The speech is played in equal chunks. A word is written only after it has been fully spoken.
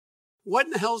What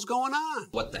in the hell's going on?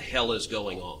 What the hell is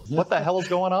going on? What the hell is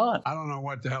going on? I don't know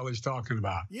what the hell he's talking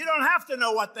about. You don't have to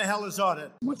know what the hell is on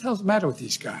it. What the hell's the matter with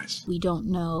these guys? We don't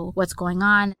know what's going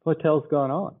on. What the hell's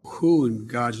going on? Who in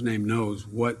God's name knows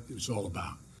what it's all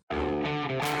about?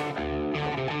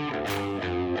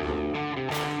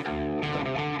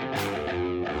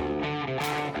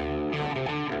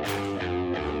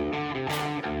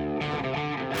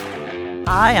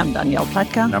 Hi, I'm Danielle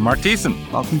Pletka. And I'm Mark Thiessen.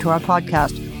 Welcome to our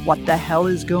podcast, What the Hell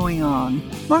is Going On?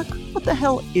 Mark, what the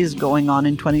hell is going on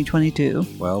in 2022?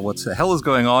 Well, what the hell is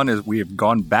going on is we have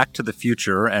gone back to the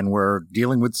future and we're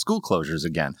dealing with school closures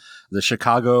again. The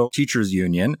Chicago Teachers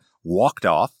Union walked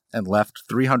off and left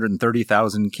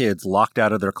 330,000 kids locked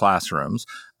out of their classrooms.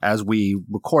 As we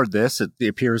record this, it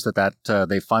appears that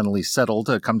they finally settled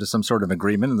to come to some sort of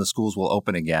agreement and the schools will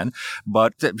open again.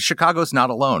 But Chicago's not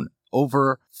alone.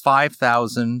 Over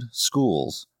 5,000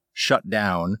 schools shut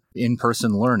down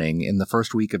in-person learning in the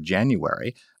first week of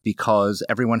January because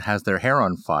everyone has their hair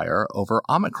on fire over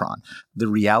Omicron. The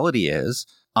reality is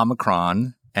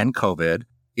Omicron and COVID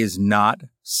is not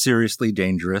seriously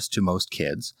dangerous to most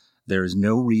kids. There is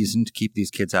no reason to keep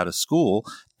these kids out of school.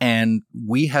 And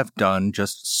we have done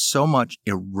just so much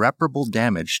irreparable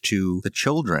damage to the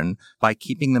children by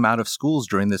keeping them out of schools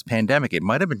during this pandemic. It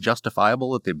might have been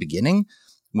justifiable at the beginning,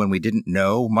 when we didn't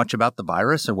know much about the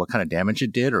virus or what kind of damage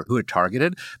it did or who it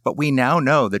targeted. But we now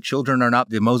know that children are not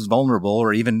the most vulnerable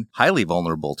or even highly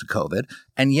vulnerable to COVID.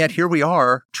 And yet here we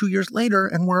are 2 years later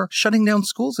and we're shutting down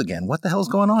schools again. What the hell's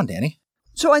going on, Danny?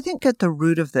 So I think at the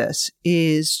root of this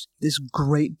is this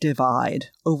great divide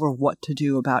over what to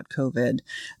do about COVID.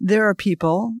 There are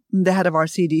people, the head of our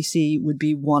CDC would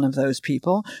be one of those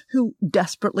people, who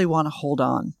desperately want to hold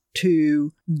on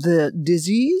to the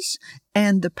disease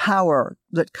and the power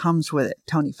that comes with it.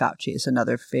 Tony Fauci is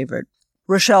another favorite.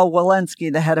 Rochelle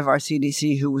Walensky, the head of our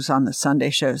CDC, who was on the Sunday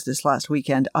shows this last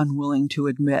weekend, unwilling to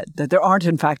admit that there aren't,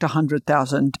 in fact,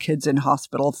 100,000 kids in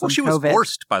hospital from COVID. Well, she was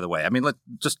forced, by the way. I mean,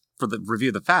 just for the review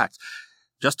of the facts,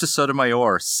 Justice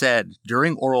Sotomayor said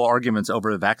during oral arguments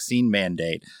over the vaccine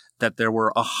mandate that there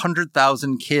were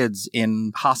 100,000 kids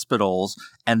in hospitals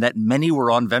and that many were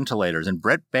on ventilators. And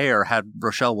Brett Baer had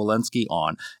Rochelle Walensky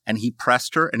on, and he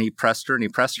pressed her and he pressed her and he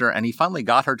pressed her, and he finally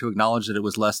got her to acknowledge that it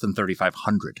was less than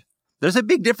 3,500. There's a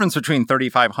big difference between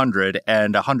 3,500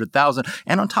 and 100,000.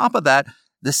 And on top of that,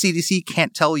 the CDC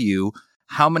can't tell you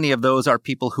how many of those are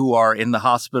people who are in the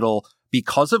hospital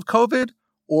because of COVID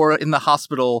or in the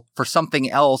hospital for something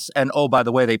else. And, oh, by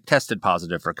the way, they tested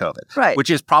positive for COVID, right, which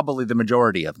is probably the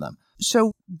majority of them.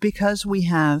 So because we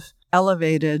have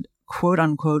elevated, quote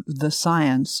unquote, the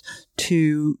science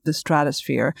to the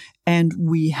stratosphere, and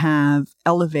we have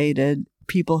elevated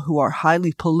people who are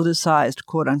highly politicized,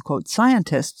 quote unquote,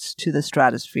 scientists to the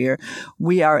stratosphere,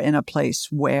 we are in a place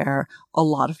where a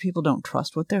lot of people don't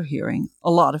trust what they're hearing. A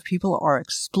lot of people are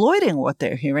exploiting what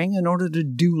they're hearing in order to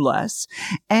do less.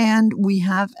 And we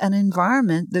have an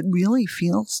environment that really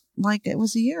feels like it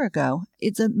was a year ago.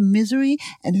 It's a misery.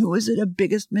 And who is it a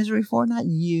biggest misery for? Not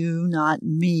you, not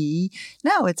me.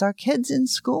 No, it's our kids in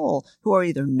school who are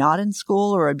either not in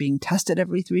school or are being tested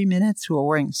every 3 minutes, who are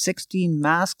wearing 16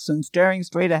 masks and staring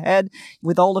straight ahead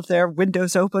with all of their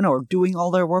windows open or doing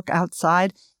all their work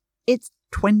outside. It's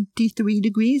 23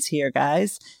 degrees here,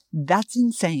 guys. That's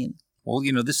insane. Well,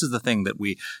 you know, this is the thing that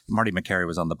Marty McCary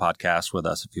was on the podcast with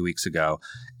us a few weeks ago.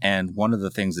 And one of the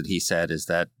things that he said is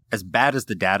that as bad as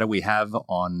the data we have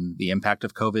on the impact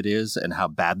of COVID is and how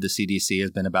bad the CDC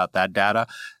has been about that data,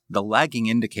 the lagging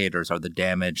indicators are the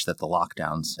damage that the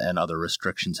lockdowns and other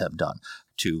restrictions have done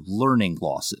to learning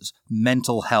losses,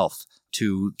 mental health,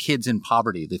 to kids in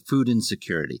poverty, the food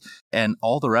insecurity, and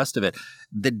all the rest of it.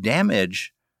 The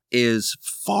damage is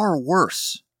far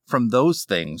worse from those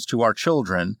things to our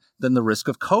children than the risk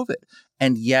of COVID.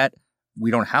 And yet we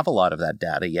don't have a lot of that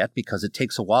data yet because it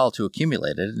takes a while to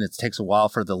accumulate it and it takes a while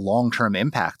for the long-term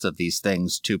impacts of these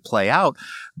things to play out.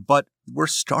 But we're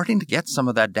starting to get some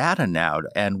of that data now.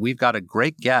 And we've got a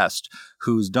great guest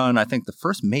who's done, I think, the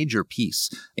first major piece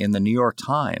in the New York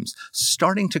Times,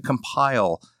 starting to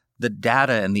compile the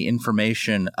data and the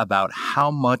information about how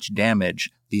much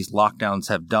damage these lockdowns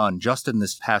have done just in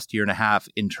this past year and a half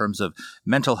in terms of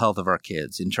mental health of our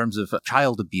kids, in terms of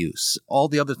child abuse, all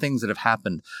the other things that have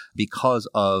happened because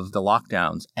of the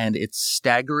lockdowns. And it's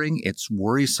staggering. It's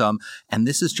worrisome. And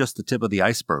this is just the tip of the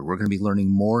iceberg. We're going to be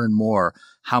learning more and more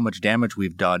how much damage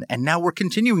we've done. And now we're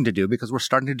continuing to do because we're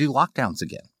starting to do lockdowns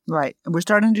again. Right. We're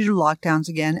starting to do lockdowns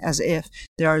again as if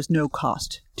there is no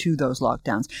cost to those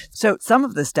lockdowns. So some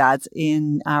of the stats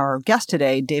in our guest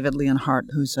today, David Leonhardt,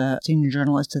 who's a senior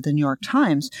journalist at the New York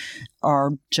Times,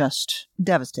 are just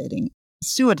devastating.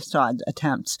 Suicide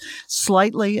attempts,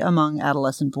 slightly among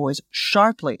adolescent boys,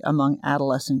 sharply among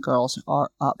adolescent girls, are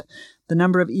up. The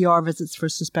number of ER visits for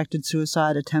suspected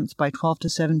suicide attempts by 12 to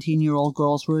 17-year-old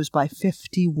girls rose by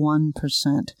 51%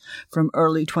 from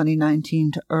early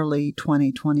 2019 to early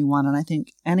 2021. And I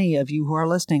think any of you who are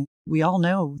listening, we all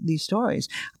know these stories.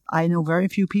 I know very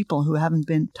few people who haven't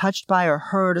been touched by or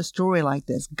heard a story like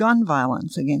this. Gun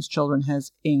violence against children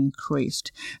has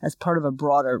increased as part of a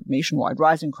broader nationwide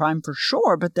rise in crime for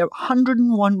sure, but there are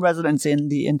 101 residents in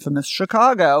the infamous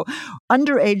Chicago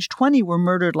under age 20 were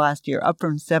murdered last year, up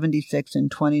from 76 in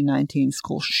 2019.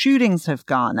 School shootings have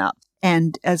gone up.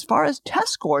 And as far as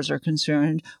test scores are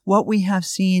concerned, what we have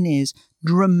seen is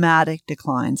dramatic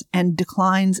declines, and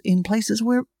declines in places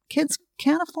where kids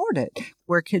can't afford it,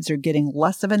 where kids are getting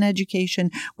less of an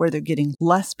education, where they're getting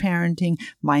less parenting,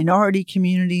 minority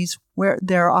communities, where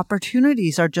their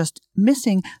opportunities are just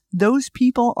missing. Those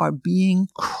people are being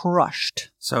crushed.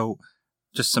 So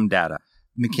just some data.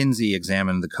 McKinsey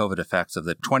examined the COVID effects of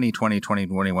the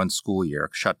 2020-2021 school year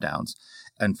shutdowns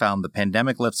and found the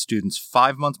pandemic left students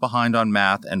 5 months behind on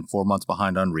math and 4 months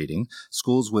behind on reading.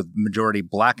 Schools with majority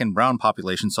Black and brown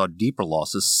populations saw deeper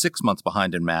losses, 6 months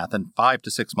behind in math and 5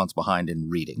 to 6 months behind in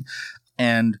reading.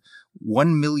 And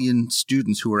 1 million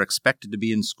students who were expected to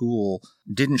be in school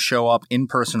didn't show up in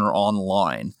person or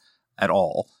online at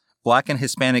all. Black and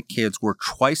Hispanic kids were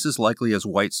twice as likely as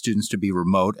white students to be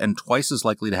remote and twice as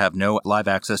likely to have no live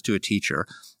access to a teacher.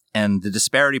 And the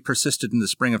disparity persisted in the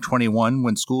spring of 21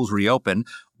 when schools reopened,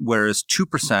 whereas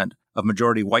 2% of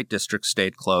majority white districts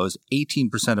stayed closed,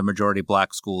 18% of majority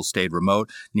Black schools stayed remote,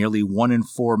 nearly 1 in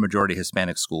 4 majority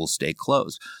Hispanic schools stayed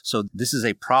closed. So this is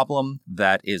a problem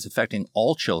that is affecting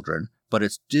all children, but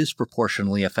it's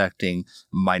disproportionately affecting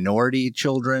minority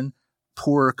children,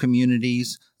 poorer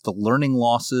communities. The learning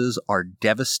losses are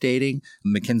devastating.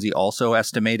 McKinsey also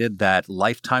estimated that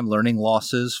lifetime learning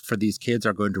losses for these kids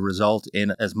are going to result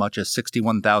in as much as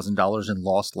 $61,000 in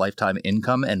lost lifetime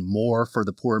income and more for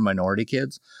the poor and minority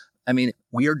kids. I mean,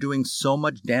 we are doing so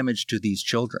much damage to these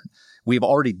children. We've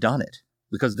already done it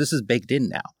because this is baked in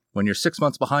now. When you're 6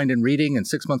 months behind in reading and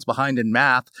 6 months behind in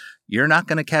math, you're not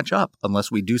going to catch up unless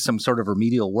we do some sort of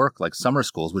remedial work like summer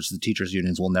schools, which the teachers'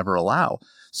 unions will never allow.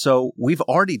 So we've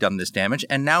already done this damage.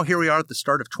 And now here we are at the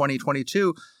start of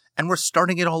 2022, and we're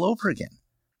starting it all over again.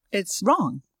 It's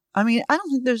wrong. I mean, I don't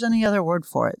think there's any other word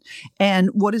for it. And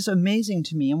what is amazing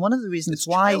to me, and one of the reasons It's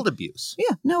why... child abuse.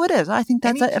 Yeah, no, it is. I think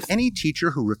that's... Any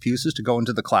teacher who refuses to go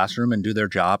into the classroom and do their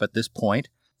job at this point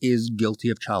is guilty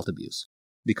of child abuse.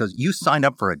 Because you signed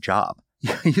up for a job.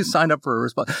 You signed up for a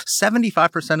response.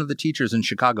 75% of the teachers in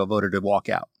Chicago voted to walk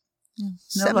out. No,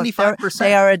 75%. Look,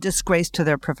 they are a disgrace to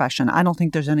their profession. I don't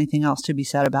think there's anything else to be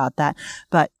said about that.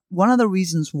 But one of the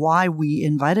reasons why we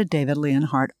invited David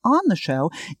Leonhardt on the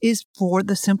show is for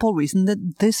the simple reason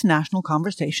that this national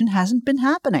conversation hasn't been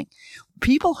happening.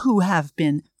 People who have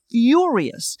been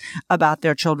furious about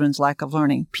their children's lack of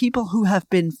learning, people who have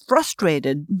been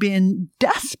frustrated, been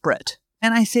desperate.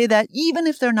 And I say that even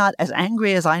if they're not as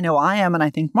angry as I know I am, and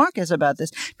I think Mark is about this,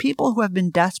 people who have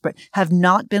been desperate have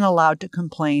not been allowed to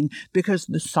complain because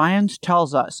the science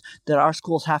tells us that our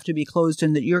schools have to be closed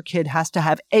and that your kid has to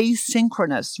have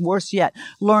asynchronous, worse yet,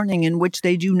 learning in which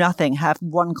they do nothing, have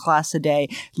one class a day,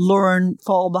 learn,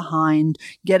 fall behind,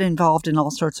 get involved in all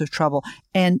sorts of trouble.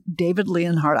 And David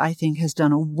Leonhardt, I think, has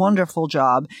done a wonderful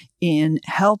job in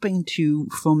helping to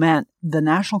foment the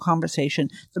national conversation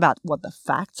about what the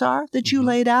facts are that you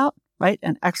laid out, right?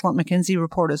 An excellent McKinsey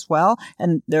report as well.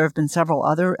 And there have been several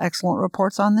other excellent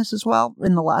reports on this as well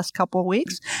in the last couple of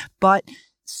weeks. But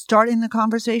starting the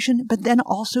conversation, but then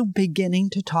also beginning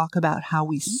to talk about how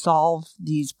we solve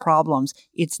these problems.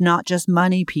 It's not just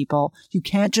money, people. You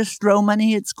can't just throw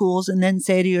money at schools and then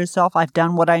say to yourself, I've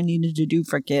done what I needed to do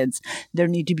for kids. There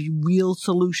need to be real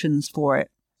solutions for it.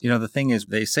 You know, the thing is,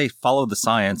 they say follow the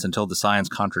science until the science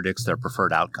contradicts their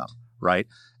preferred outcome, right?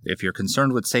 If you're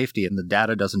concerned with safety and the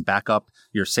data doesn't back up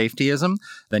your safetyism,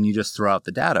 then you just throw out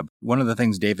the data. One of the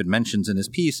things David mentions in his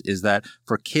piece is that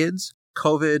for kids,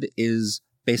 COVID is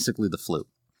basically the flu.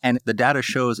 And the data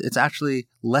shows it's actually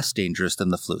less dangerous than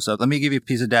the flu. So let me give you a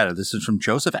piece of data. This is from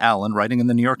Joseph Allen, writing in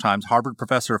the New York Times, Harvard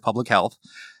professor of public health.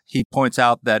 He points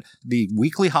out that the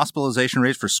weekly hospitalization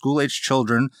rates for school-aged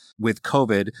children with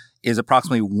COVID is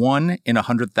approximately 1 in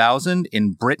 100,000.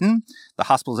 In Britain, the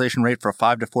hospitalization rate for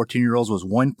 5 to 14-year-olds was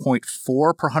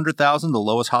 1.4 per 100,000, the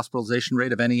lowest hospitalization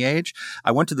rate of any age.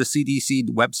 I went to the CDC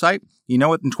website. You know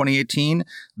what? In 2018,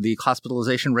 the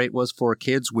hospitalization rate was for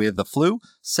kids with the flu,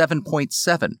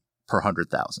 7.7 per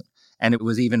 100,000. And it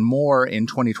was even more in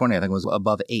 2020. I think it was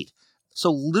above 8. So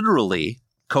literally,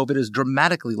 COVID is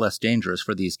dramatically less dangerous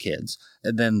for these kids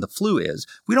than the flu is.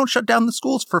 We don't shut down the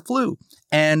schools for flu.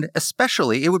 And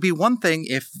especially, it would be one thing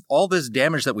if all this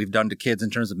damage that we've done to kids in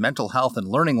terms of mental health and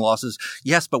learning losses,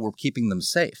 yes, but we're keeping them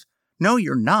safe. No,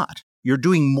 you're not. You're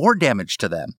doing more damage to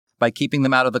them by keeping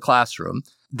them out of the classroom.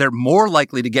 They're more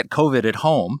likely to get COVID at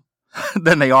home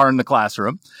than they are in the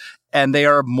classroom. And they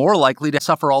are more likely to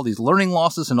suffer all these learning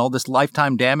losses and all this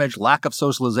lifetime damage, lack of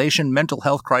socialization, mental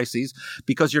health crises,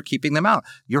 because you're keeping them out.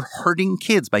 You're hurting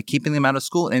kids by keeping them out of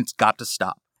school, and it's got to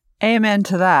stop. Amen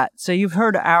to that. So you've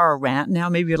heard our rant. Now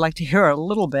maybe you'd like to hear a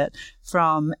little bit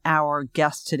from our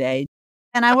guest today.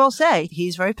 And I will say,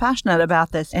 he's very passionate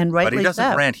about this, and rightly so. But he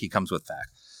doesn't rant, he comes with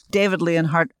facts. David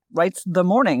Leonhardt writes the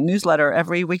morning newsletter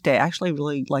every weekday. I actually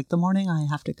really like the morning, I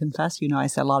have to confess. You know, I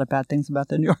said a lot of bad things about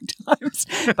the New York Times,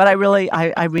 but I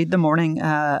read the morning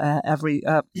every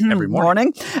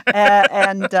morning.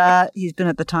 And he's been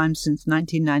at the Times since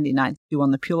 1999. He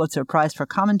won the Pulitzer Prize for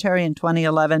commentary in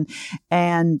 2011.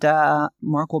 And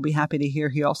Mark will be happy to hear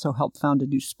he also helped found a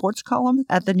new sports column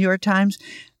at the New York Times.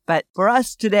 But for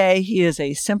us today, he is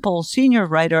a simple senior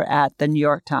writer at the New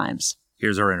York Times.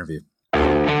 Here's our interview.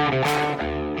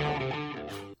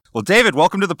 Well, David,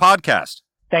 welcome to the podcast.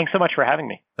 Thanks so much for having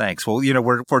me. Thanks. Well, you know,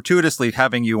 we're fortuitously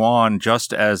having you on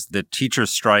just as the teacher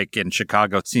strike in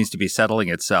Chicago seems to be settling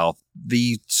itself.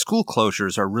 The school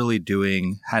closures are really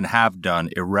doing and have done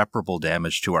irreparable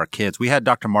damage to our kids. We had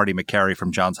Dr. Marty Makary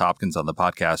from Johns Hopkins on the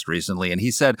podcast recently, and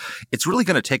he said it's really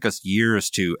going to take us years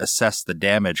to assess the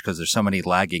damage because there's so many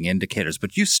lagging indicators.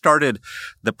 But you started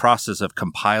the process of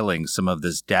compiling some of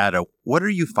this data. What are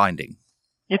you finding?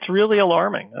 It's really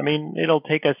alarming. I mean, it'll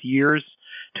take us years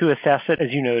to assess it,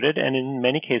 as you noted, and in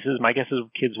many cases, my guess is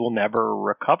kids will never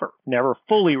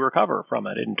fully recover from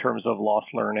it in terms of lost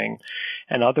learning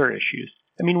and other issues.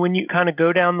 I mean, when you kind of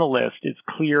go down the list, it's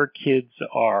clear kids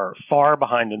are far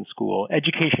behind in school.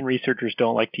 Education researchers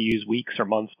don't like to use weeks or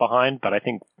months behind, but I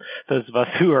think those of us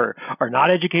who are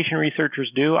not education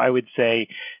researchers do. I would say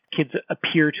kids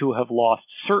appear to have lost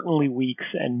certainly weeks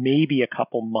and maybe a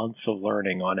couple months of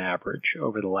learning on average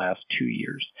over the last 2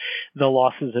 years. The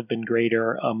losses have been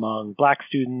greater among Black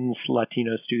students,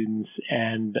 Latino students,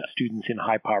 and students in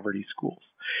high poverty schools.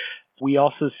 We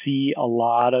also see a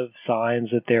lot of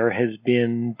signs that there has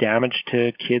been damage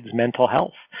to kids' mental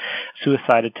health.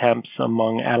 Suicide attempts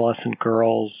among adolescent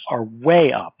girls are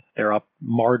way up. They're up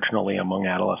marginally among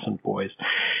adolescent boys.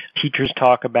 Teachers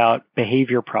talk about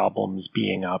behavior problems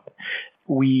being up.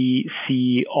 We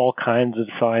see all kinds of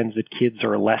signs that kids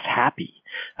are less happy.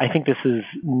 I think this is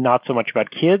not so much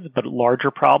about kids, but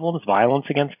larger problems. Violence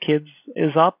against kids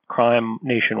is up. Crime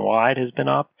nationwide has been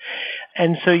up.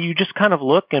 And so you just kind of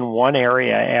look in one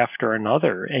area after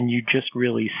another, and you just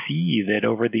really see that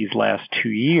over these last 2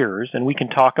 years, and we can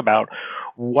talk about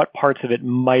what parts of it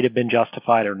might have been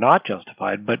justified or not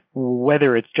justified, but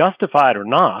whether it's justified or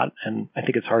not, and I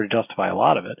think it's hard to justify a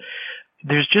lot of it,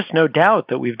 there's just no doubt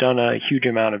that we've done a huge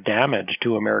amount of damage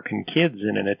to American kids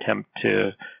in an attempt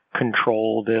to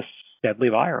control this deadly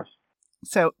virus.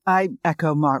 So I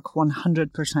echo Mark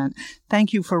 100%.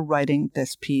 Thank you for writing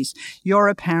this piece. You're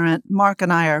a parent. Mark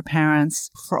and I are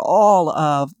parents. For all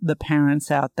of the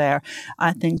parents out there,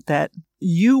 I think that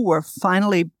you were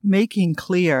finally making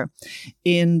clear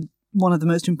in one of the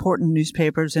most important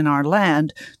newspapers in our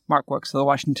land. Mark works for the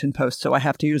Washington Post, so I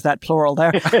have to use that plural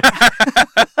there.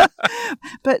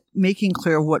 But making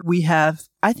clear what we have,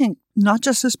 I think, not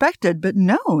just suspected, but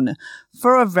known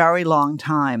for a very long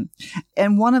time.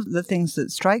 And one of the things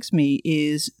that strikes me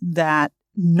is that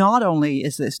not only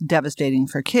is this devastating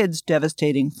for kids,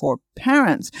 devastating for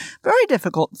parents, very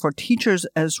difficult for teachers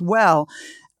as well,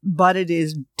 but it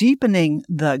is deepening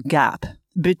the gap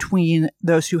between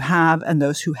those who have and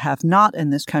those who have not in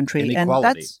this country.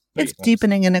 Inequality. And it's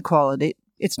deepening inequality.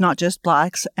 It's not just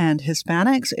Blacks and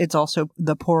Hispanics. It's also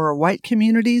the poorer white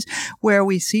communities where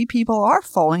we see people are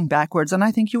falling backwards. And I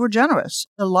think you were generous.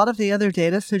 A lot of the other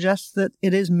data suggests that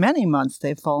it is many months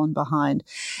they've fallen behind.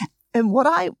 And what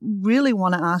I really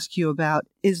want to ask you about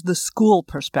is the school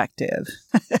perspective.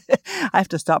 I have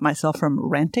to stop myself from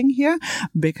ranting here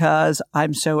because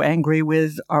I'm so angry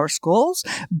with our schools,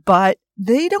 but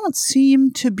they don't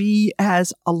seem to be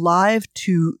as alive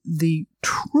to the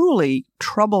truly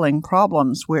troubling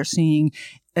problems we're seeing,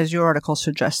 as your article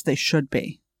suggests they should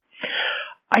be.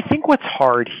 I think what's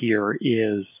hard here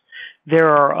is there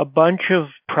are a bunch of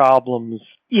problems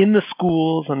in the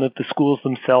schools and that the schools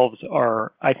themselves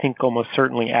are, I think, almost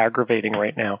certainly aggravating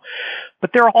right now.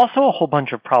 But there are also a whole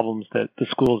bunch of problems that the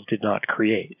schools did not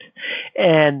create.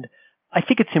 And I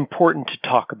think it's important to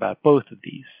talk about both of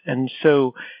these. And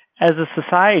so As a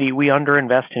society, we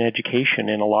underinvest in education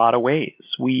in a lot of ways.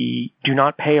 We do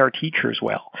not pay our teachers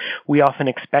well. We often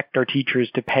expect our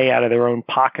teachers to pay out of their own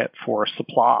pocket for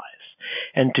supplies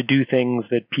and to do things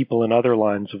that people in other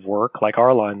lines of work, like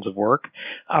our lines of work,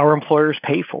 our employers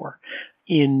pay for.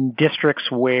 In districts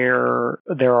where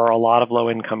there are a lot of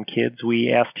low-income kids,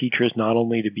 we ask teachers not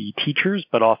only to be teachers,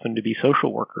 but often to be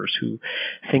social workers who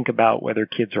think about whether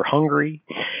kids are hungry.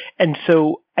 And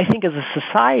so I think as a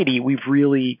society, we've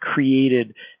really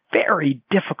created very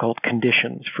difficult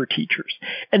conditions for teachers.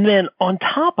 And then on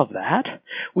top of that,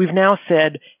 we've now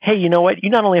said, hey, you know what? You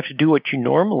not only have to do what you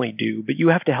normally do, but you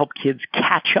have to help kids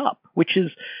catch up, which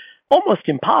is almost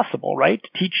impossible, right? To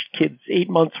teach kids 8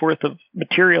 months worth of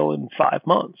material in 5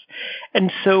 months.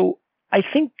 And so I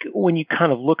think when you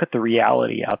kind of look at the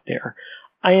reality out there,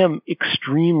 I am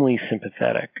extremely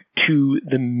sympathetic to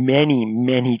the many,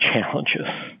 many challenges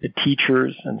that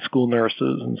teachers and school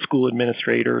nurses and school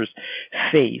administrators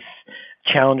face,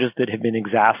 challenges that have been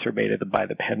exacerbated by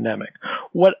the pandemic.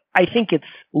 What I think it's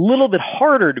a little bit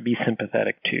harder to be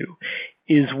sympathetic to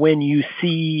is when you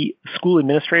see school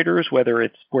administrators, whether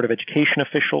it's Board of Education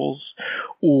officials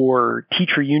or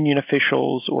teacher union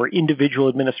officials or individual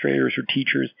administrators or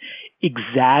teachers,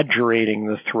 exaggerating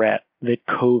the threat that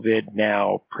COVID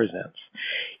now presents.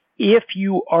 If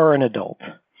you are an adult,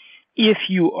 if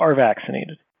you are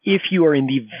vaccinated, if you are in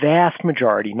the vast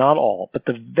majority, not all, but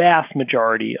the vast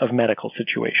majority of medical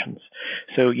situations.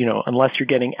 So, unless you're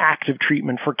getting active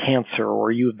treatment for cancer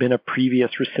or you have been a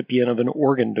previous recipient of an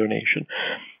organ donation,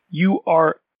 you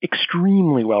are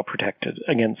extremely well protected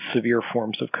against severe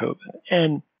forms of COVID.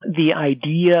 And the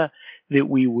idea that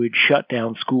we would shut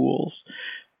down schools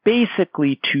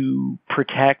basically to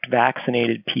protect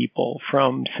vaccinated people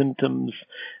from symptoms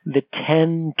that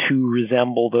tend to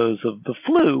resemble those of the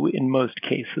flu in most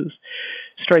cases,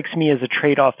 strikes me as a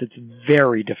trade-off that's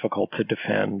very difficult to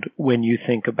defend when you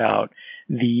think about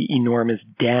the enormous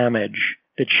damage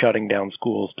that shutting down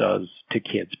schools does to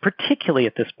kids, particularly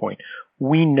at this point.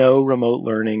 We know remote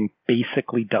learning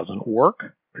basically doesn't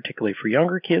work, particularly for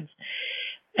younger kids.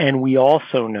 And we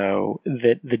also know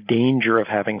that the danger of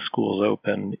having schools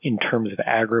open in terms of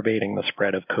aggravating the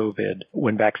spread of COVID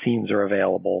when vaccines are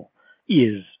available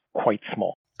is quite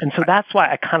small. And so that's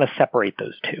why I kind of separate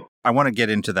those two. I want to get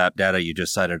into that data you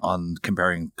just cited on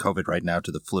comparing COVID right now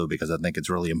to the flu, because I think it's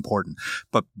really important.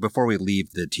 But before we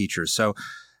leave the teachers, so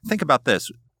think about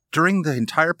this. During the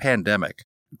entire pandemic,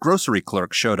 grocery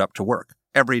clerks showed up to work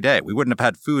every day. We wouldn't have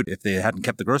had food if they hadn't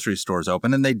kept the grocery stores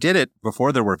open. And they did it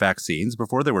before there were vaccines,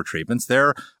 before there were treatments.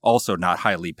 They're also not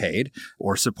highly paid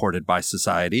or supported by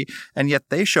society. And yet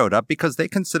they showed up because they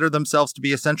consider themselves to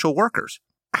be essential workers.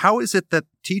 How is it that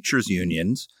teachers'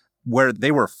 unions, where they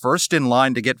were first in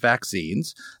line to get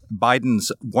vaccines,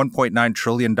 Biden's $1.9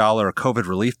 trillion COVID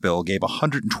relief bill gave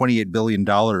 $128 billion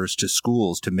to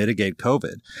schools to mitigate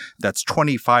COVID. That's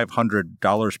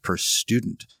 $2,500 per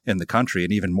student in the country,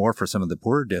 and even more for some of the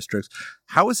poorer districts.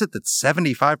 How is it that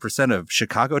 75% of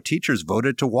Chicago teachers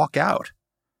voted to walk out?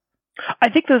 I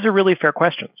think those are really fair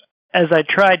questions. As I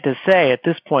tried to say, at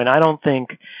this point, I don't think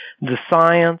the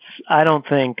science, I don't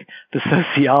think the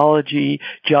sociology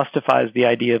justifies the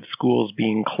idea of schools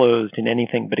being closed in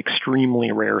anything but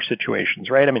extremely rare situations,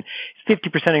 right? I mean,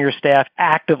 50% of your staff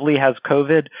actively has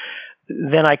COVID,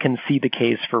 then I can see the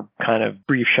case for kind of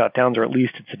brief shutdowns, or at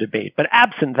least it's a debate. But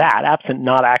absent that, absent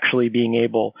not actually being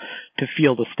able to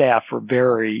field a staff for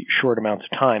very short amounts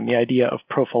of time, the idea of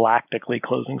prophylactically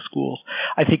closing schools,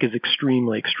 I think, is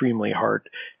extremely, extremely hard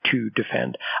to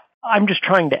defend. I'm just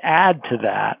trying to add to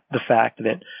that the fact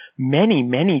that many,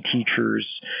 many teachers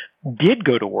did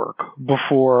go to work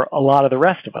before a lot of the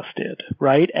rest of us did,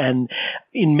 right? And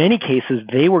in many cases,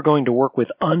 they were going to work with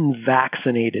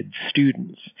unvaccinated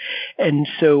students. And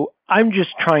so I'm just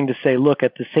trying to say, look,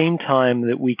 at the same time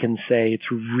that we can say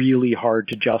it's really hard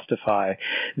to justify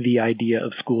the idea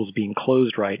of schools being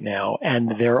closed right now,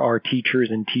 and there are teachers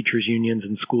and teachers unions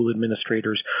and school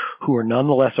administrators who are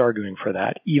nonetheless arguing for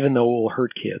that, even though it will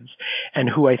hurt kids, and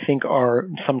who I think are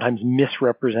sometimes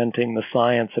misrepresenting the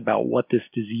science about what this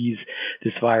disease,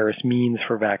 this virus means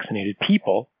for vaccinated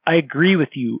people. I agree with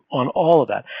you on all of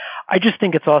that. I just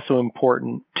think it's also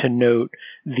important to note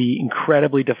the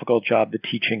incredibly difficult job that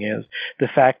teaching is, the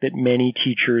fact that many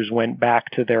teachers went back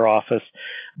to their office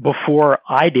before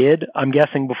I did, I'm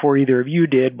guessing before either of you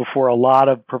did, before a lot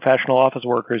of professional office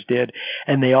workers did,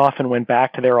 and they often went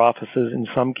back to their offices in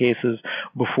some cases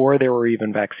before there were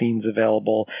even vaccines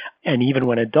available, and even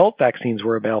when adult vaccines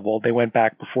were available, they went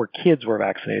back before kids were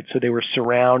vaccinated, so they were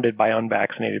surrounded by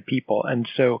unvaccinated people. And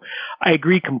so I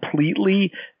agree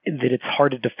completely that it's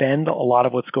hard to defend a lot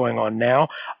of what's going on now.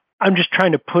 I'm just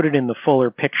trying to put it in the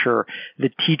fuller picture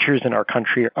that teachers in our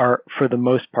country are, for the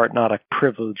most part, not a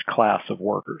privileged class of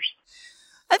workers.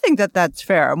 I think that that's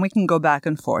fair, and we can go back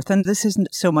and forth. And this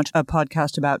isn't so much a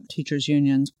podcast about teachers'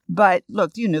 unions. But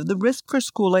look, the risk for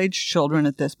school-age children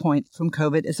at this point from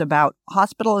COVID is about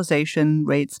hospitalization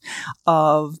rates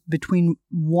of between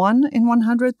 1 in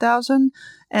 100,000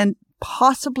 and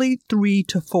possibly 3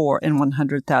 to 4 in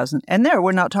 100,000. And there,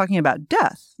 we're not talking about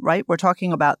death, right? We're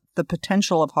talking about the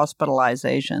potential of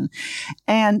hospitalization.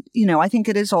 And, I think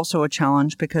it is also a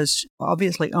challenge because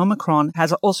obviously Omicron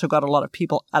has also got a lot of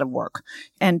people out of work.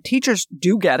 And teachers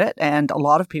do get it. And a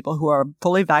lot of people who are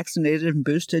fully vaccinated and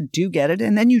boosted do get it.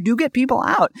 And then you do get people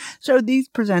out. So these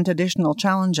present additional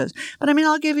challenges. But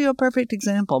I'll give you a perfect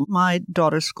example. My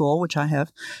daughter's school, which I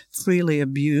have freely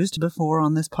abused before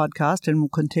on this podcast and will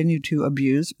continue to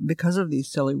abuse because of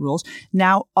these silly rules,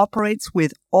 now operates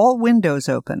with all windows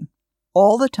open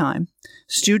all the time,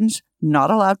 students not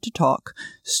allowed to talk,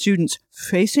 students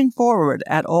facing forward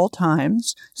at all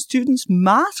times, students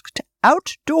masked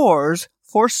outdoors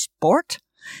for sport.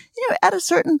 At a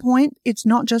certain point, it's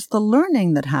not just the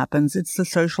learning that happens, it's the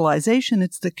socialization,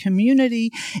 it's the community,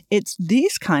 it's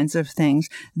these kinds of things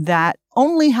that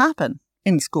only happen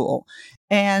in school.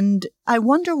 And I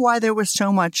wonder why there was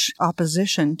so much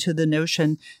opposition to the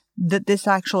notion that this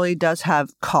actually does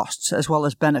have costs as well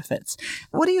as benefits.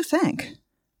 What do you think?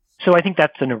 So I think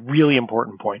that's a really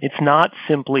important point. It's not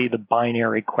simply the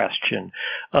binary question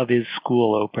of is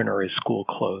school open or is school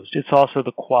closed. It's also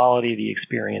the quality of the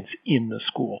experience in the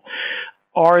school.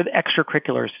 Are the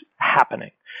extracurriculars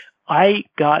happening? I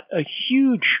got a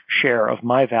huge share of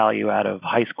my value out of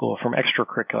high school from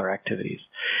extracurricular activities.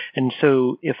 And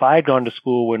so if I had gone to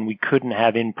school when we couldn't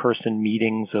have in-person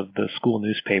meetings of the school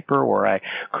newspaper, or I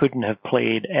couldn't have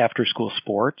played after-school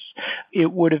sports,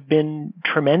 it would have been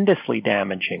tremendously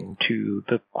damaging to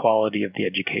the quality of the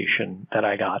education that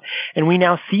I got. And we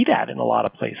now see that in a lot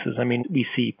of places. We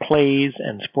see plays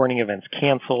and sporting events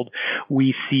canceled.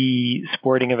 We see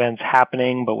sporting events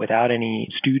happening, but without any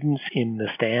students in the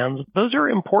stands. Those are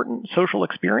important social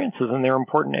experiences and they're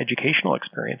important educational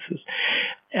experiences.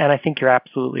 And I think you're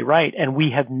absolutely right. And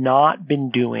we have not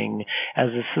been doing, as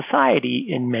a society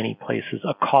in many places,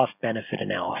 a cost-benefit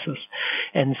analysis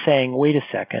and saying, wait a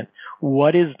second,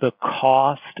 what is the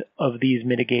cost of these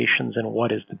mitigations and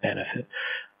what is the benefit?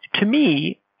 To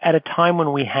me, at a time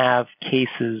when we have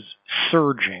cases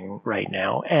surging right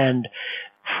now, and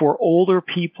for older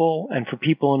people and for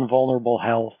people in vulnerable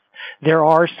health, there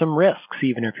are some risks,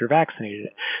 even if you're vaccinated.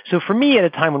 So for me, at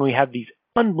a time when we have these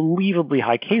unbelievably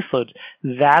high caseloads,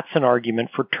 that's an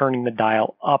argument for turning the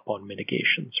dial up on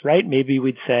mitigations, right? Maybe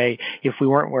we'd say if we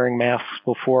weren't wearing masks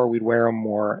before, we'd wear them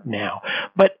more now.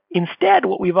 But instead,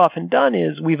 what we've often done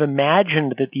is we've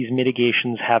imagined that these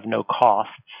mitigations have no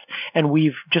costs, and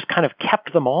we've just kind of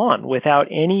kept them on without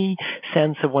any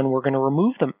sense of when we're going to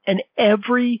remove them. And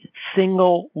every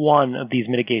single one of these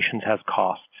mitigations has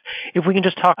costs. If we can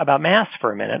just talk about masks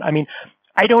for a minute,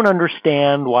 I don't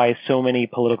understand why so many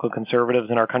political conservatives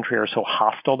in our country are so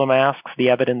hostile to masks. The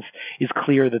evidence is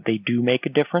clear that they do make a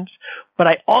difference. But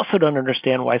I also don't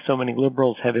understand why so many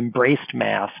liberals have embraced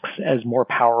masks as more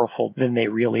powerful than they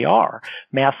really are.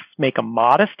 Masks make a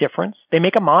modest difference. They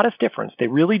make a modest difference. They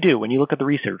really do when you look at the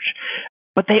research.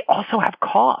 But they also have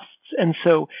costs. And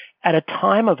so at a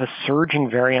time of a surging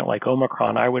variant like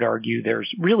Omicron, I would argue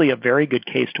there's really a very good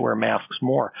case to wear masks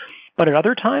more. But at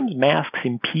other times, masks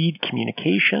impede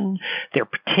communication. They're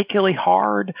particularly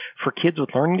hard for kids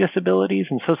with learning disabilities.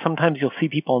 And so sometimes you'll see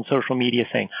people on social media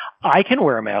saying, I can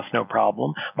wear a mask, no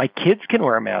problem. My kids can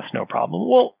wear a mask, no problem.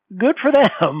 Well, good for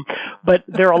them. But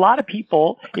there are a lot of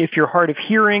people, if you're hard of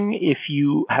hearing, if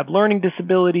you have learning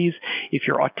disabilities, if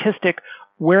you're autistic,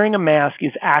 wearing a mask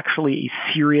is actually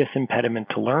a serious impediment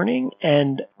to learning.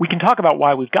 And we can talk about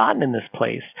why we've gotten in this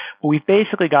place, but we've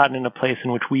basically gotten in a place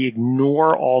in which we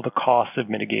ignore all the costs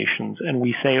of mitigations and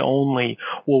we say only,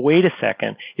 well, wait a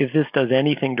second, if this does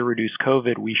anything to reduce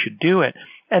COVID, we should do it.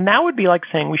 And that would be like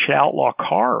saying we should outlaw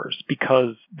cars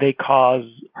because they cause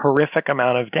horrific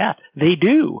amount of death. They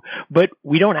do, but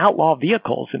we don't outlaw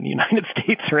vehicles in the United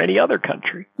States or any other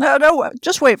country. No,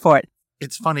 just wait for it.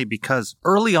 It's funny because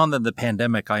early on in the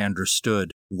pandemic, I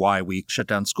understood why we shut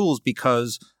down schools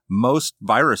because most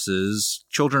viruses,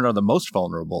 children are the most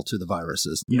vulnerable to the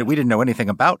viruses. We didn't know anything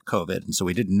about COVID, and so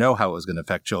we didn't know how it was going to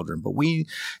affect children. But we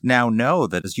now know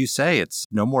that, as you say, it's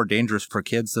no more dangerous for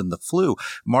kids than the flu.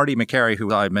 Marty Makary,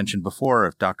 who I mentioned before,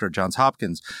 of Dr. Johns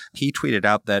Hopkins, he tweeted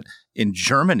out that in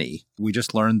Germany, we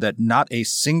just learned that not a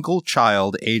single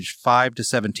child aged 5 to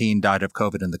 17 died of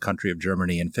COVID in the country of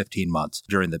Germany in 15 months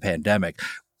during the pandemic.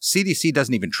 CDC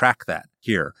doesn't even track that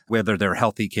here, whether they're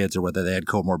healthy kids or whether they had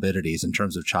comorbidities in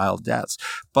terms of child deaths.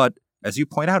 But as you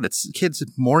point out, it's kids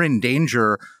more in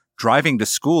danger driving to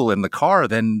school in the car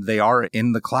than they are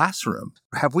in the classroom.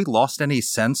 Have we lost any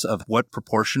sense of what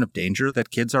proportion of danger that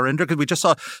kids are in? Because we just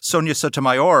saw Sonia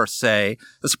Sotomayor say,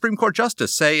 the Supreme Court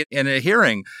justice say in a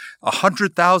hearing,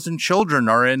 100,000 children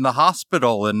are in the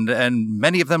hospital and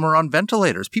many of them are on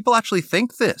ventilators. People actually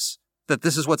think that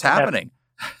this is what's happening.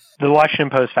 The Washington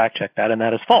Post fact-checked that, and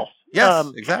that is false. Yes,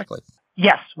 exactly.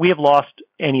 Yes, we have lost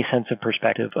any sense of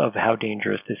perspective of how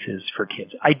dangerous this is for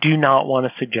kids. I do not want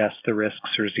to suggest the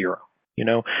risks are zero. You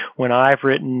know, when I've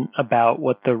written about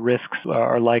what the risks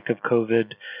are like of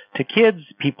COVID to kids,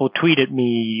 people tweet at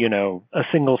me, you know, a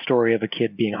single story of a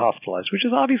kid being hospitalized, which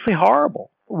is obviously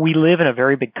horrible. We live in a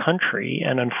very big country,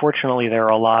 and unfortunately there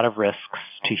are a lot of risks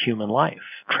to human life.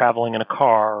 Traveling in a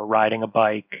car, riding a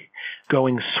bike,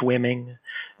 going swimming.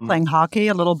 Playing hockey.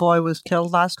 A little boy was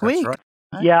killed last week. Right.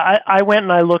 Yeah, I went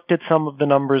and I looked at some of the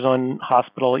numbers on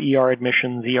hospital ER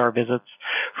admissions, ER visits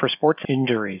for sports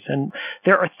injuries. And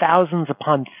there are thousands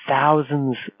upon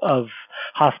thousands of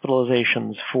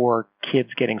hospitalizations for kids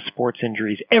getting sports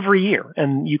injuries every year.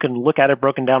 And you can look at it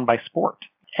broken down by sport.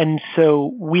 And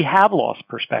so we have lost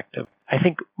perspective. I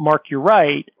think, Mark, you're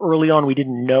right. Early on, we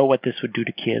didn't know what this would do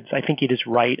to kids. I think it is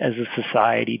right as a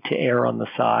society to err on the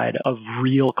side of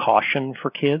real caution for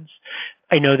kids.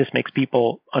 I know this makes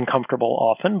people uncomfortable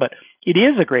often, but it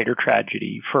is a greater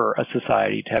tragedy for a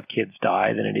society to have kids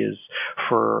die than it is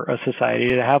for a society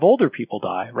to have older people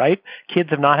die, right? Kids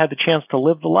have not had the chance to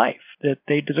live the life that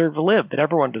they deserve to live, that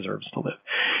everyone deserves to live.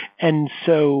 And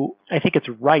so I think it's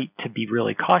right to be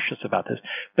really cautious about this.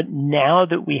 But now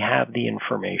that we have the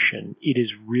information, it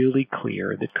is really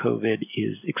clear that COVID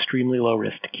is extremely low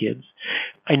risk to kids.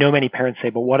 I know many parents say,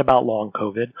 but what about long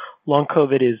COVID? Long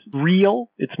COVID is real.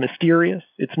 It's mysterious.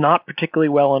 It's not particularly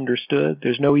well understood.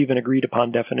 There's no even agreed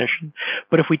upon definition.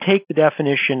 But if we take the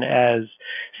definition as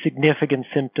significant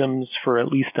symptoms for at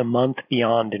least a month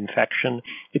beyond infection,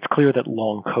 it's clear that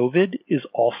long COVID is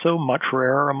also much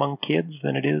rarer among kids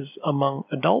than it is among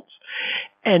adults.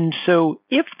 And so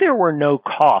if there were no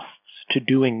costs to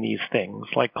doing these things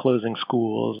like closing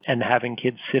schools and having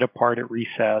kids sit apart at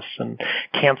recess and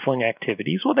canceling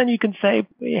activities, well, then you can say,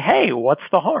 hey, what's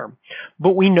the harm?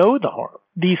 But we know the harm.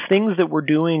 These things that we're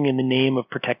doing in the name of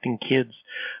protecting kids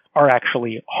are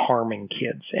actually harming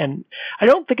kids. And I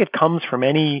don't think it comes from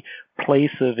any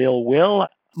place of ill will.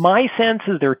 My sense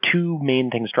is there are two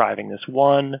main things driving this.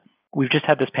 One, we've just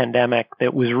had this pandemic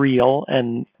that was real,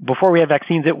 and before we had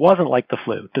vaccines, it wasn't like the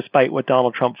flu, despite what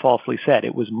Donald Trump falsely said.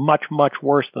 It was much, much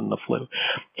worse than the flu.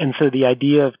 And so the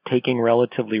idea of taking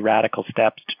relatively radical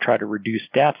steps to try to reduce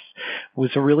deaths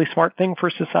was a really smart thing for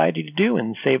society to do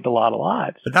and saved a lot of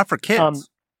lives. But not for kids.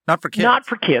 Not for kids. Not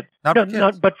for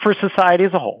kids. But for society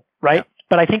as a whole, right? Yeah.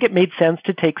 But I think it made sense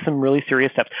to take some really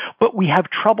serious steps. But we have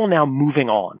trouble now moving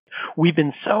on. We've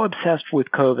been so obsessed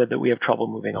with COVID that we have trouble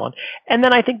moving on. And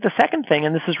then I think the second thing,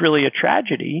 and this is really a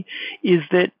tragedy, is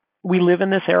that we live in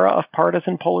this era of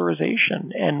partisan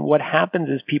polarization. And what happens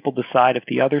is people decide if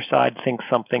the other side thinks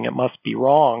something, it must be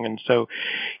wrong. And so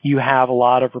you have a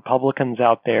lot of Republicans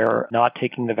out there not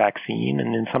taking the vaccine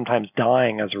and then sometimes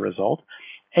dying as a result.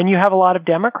 And you have a lot of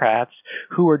Democrats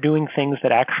who are doing things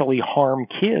that actually harm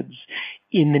kids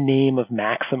in the name of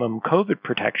maximum COVID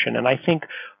protection. And I think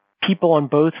people on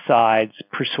both sides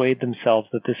persuade themselves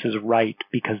that this is right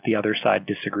because the other side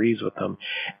disagrees with them.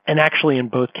 And actually, in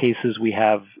both cases, we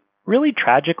have really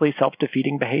tragically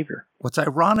self-defeating behavior. What's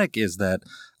ironic is that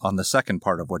on the second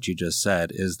part of what you just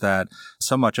said is that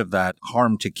so much of that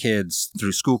harm to kids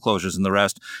through school closures and the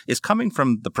rest is coming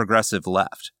from the progressive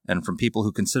left and from people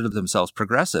who consider themselves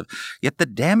progressive. Yet the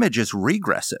damage is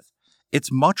regressive.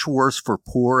 It's much worse for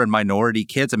poor and minority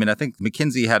kids. I mean, I think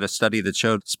McKinsey had a study that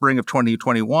showed spring of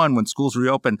 2021, when schools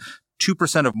reopened,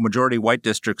 2% of majority white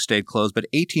districts stayed closed, but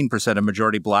 18% of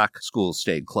majority black schools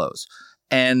stayed closed.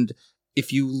 And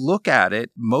if you look at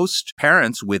it, most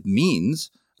parents with means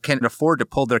can afford to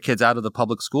pull their kids out of the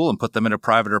public school and put them in a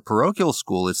private or parochial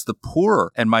school. It's the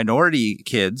poor and minority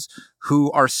kids who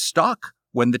are stuck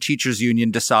when the teachers union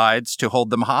decides to hold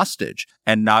them hostage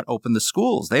and not open the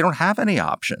schools. They don't have any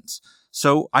options.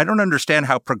 So I don't understand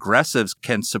how progressives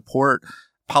can support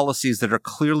policies that are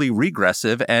clearly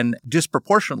regressive and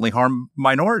disproportionately harm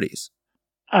minorities.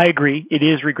 I agree. It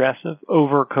is regressive.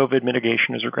 Over COVID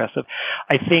mitigation is regressive.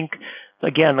 I think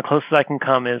Again, the closest I can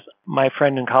come is my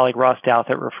friend and colleague Ross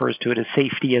Douthat refers to it as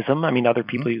safetyism. I mean, other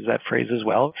people use that phrase as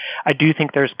well. I do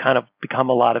think there's kind of become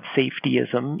a lot of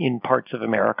safetyism in parts of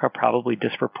America, probably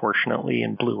disproportionately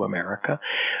in blue America,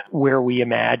 where we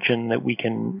imagine that we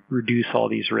can reduce all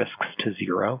these risks to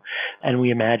zero, and we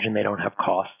imagine they don't have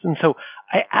costs. And so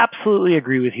I absolutely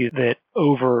agree with you that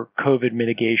over COVID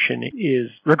mitigation is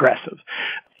regressive.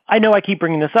 I know I keep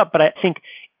bringing this up, but I think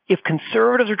if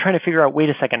conservatives are trying to figure out, wait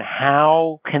a second,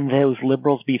 how can those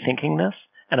liberals be thinking this?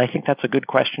 And I think that's a good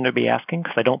question to be asking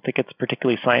because I don't think it's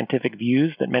particularly scientific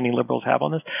views that many liberals have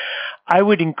on this. I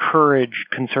would encourage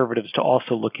conservatives to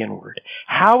also look inward.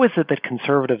 How is it that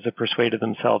conservatives have persuaded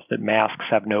themselves that masks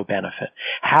have no benefit?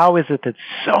 How is it that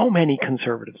so many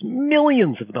conservatives,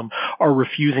 millions of them, are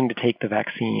refusing to take the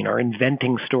vaccine, are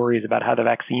inventing stories about how the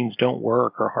vaccines don't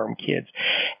work or harm kids?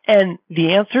 And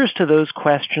the answers to those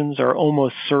questions are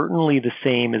almost certainly the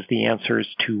same as the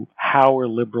answers to how are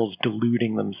liberals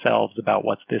deluding themselves about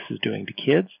what this is doing to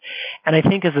kids. And I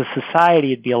think as a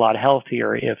society, it'd be a lot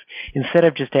healthier if instead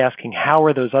of just asking how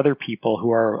are those other people who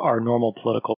are our normal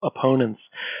political opponents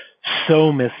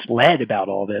so misled about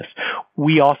all this,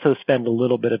 we also spend a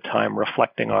little bit of time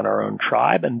reflecting on our own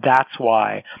tribe. And that's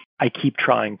why I keep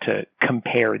trying to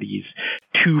compare these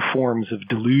two forms of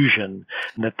delusion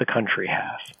that the country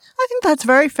has. I think that's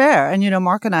very fair. And,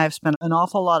 Mark and I have spent an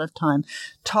awful lot of time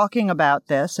talking about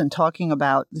this and talking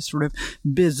about this sort of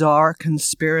bizarre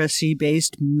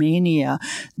conspiracy-based mania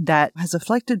that has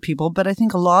afflicted people. But I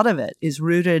think a lot of it is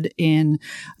rooted in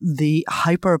the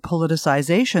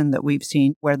hyper-politicization that we've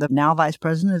seen, where the now Vice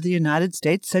President of the United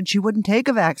States said she wouldn't take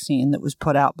a vaccine that was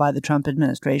put out by the Trump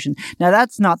administration. Now,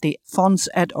 that's not the fons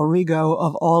et origo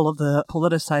of all of the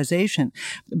politicization,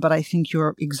 but I think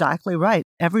you're exactly right.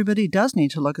 Everybody does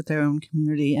need to look at their own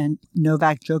community. And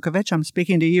Novak Djokovic, I'm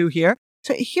speaking to you here.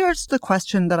 So here's the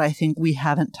question that I think we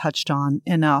haven't touched on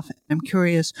enough. I'm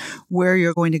curious where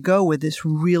you're going to go with this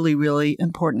really, really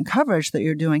important coverage that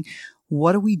you're doing.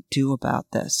 What do we do about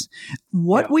this?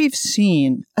 What we've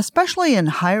seen, especially in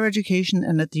higher education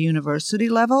and at the university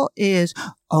level, is,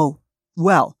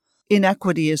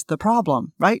 inequity is the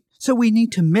problem, right? So we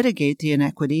need to mitigate the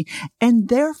inequity. And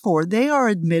therefore, they are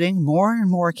admitting more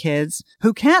and more kids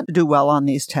who can't do well on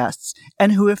these tests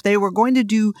and who, if they were going to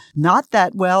do not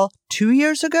that well 2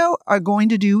 years ago, are going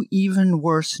to do even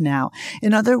worse now.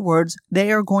 In other words,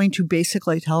 they are going to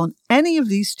basically tell them any of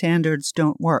these standards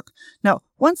don't work. Now,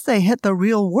 once they hit the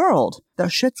real world, the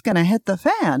shit's going to hit the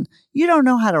fan. You don't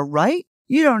know how to write.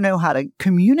 You don't know how to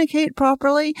communicate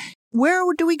properly. Where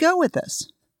do we go with this?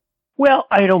 Well,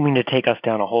 I don't mean to take us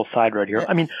down a whole side road here.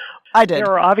 I mean, I did.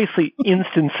 There are obviously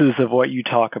instances of what you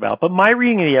talk about, but my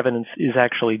reading of the evidence is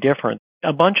actually different.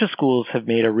 A bunch of schools have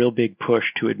made a real big push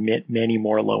to admit many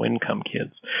more low-income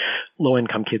kids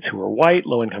who are white,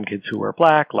 low-income kids who are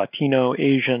Black, Latino,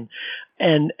 Asian.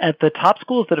 And at the top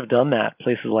schools that have done that,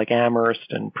 places like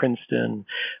Amherst and Princeton,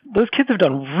 those kids have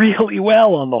done really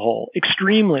well on the whole,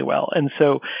 extremely well. And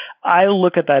so I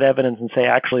look at that evidence and say,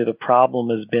 actually, the problem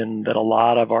has been that a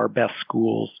lot of our best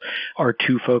schools are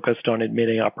too focused on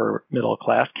admitting upper middle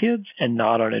class kids and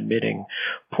not on admitting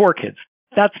poor kids.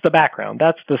 That's the background.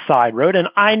 That's the side road. And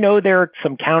I know there are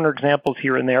some counterexamples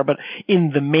here and there, but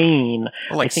in the main,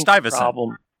 like I think Stuyvesant. the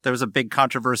problem... There was a big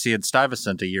controversy in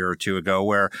Stuyvesant a year or two ago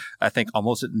where I think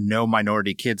almost no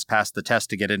minority kids passed the test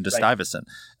to get into Stuyvesant.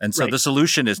 And so the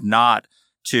solution is not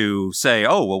to say,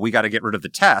 we got to get rid of the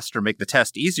test or make the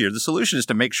test easier. The solution is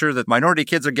to make sure that minority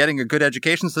kids are getting a good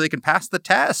education so they can pass the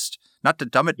test, not to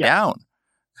dumb it down.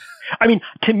 I mean,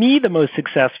 to me, the most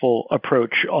successful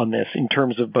approach on this in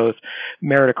terms of both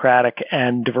meritocratic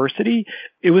and diversity,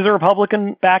 it was a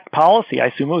Republican-backed policy. I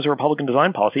assume it was a Republican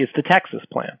design policy. It's the Texas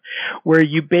plan, where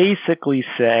you basically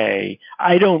say,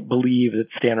 I don't believe that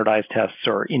standardized tests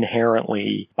are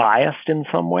inherently biased in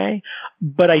some way,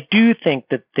 but I do think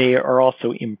that they are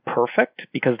also imperfect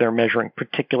because they're measuring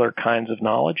particular kinds of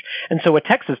knowledge. And so what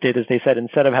Texas did is they said,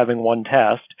 instead of having one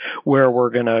test where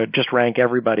we're going to just rank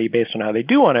everybody based on how they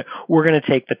do on it, we're going to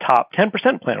take the top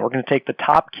 10% plan. We're going to take the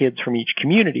top kids from each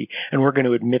community, and we're going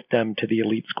to admit them to the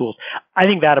elite schools. I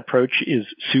think that approach is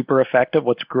super effective.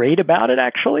 What's great about it,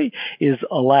 actually, is,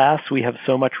 alas, we have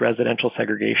so much residential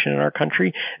segregation in our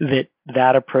country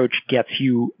that approach gets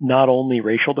you not only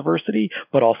racial diversity,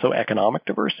 but also economic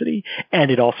diversity,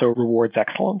 and it also rewards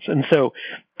excellence. And so,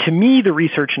 to me, the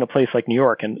research in a place like New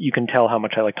York, and you can tell how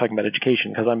much I like talking about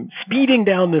education because I'm speeding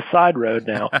down this side road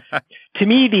now. To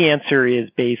me, the answer is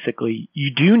basically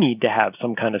you do need to have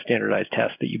some kind of standardized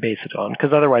test that you base it on,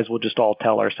 because otherwise we'll just all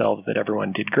tell ourselves that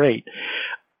everyone did great.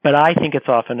 But I think it's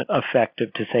often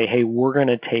effective to say, hey, we're going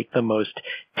to take the most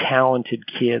talented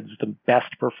kids, the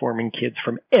best performing kids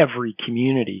from every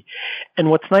community.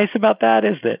 And what's nice about that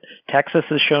is that Texas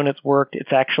has shown it's worked.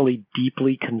 It's actually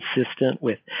deeply consistent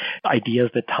with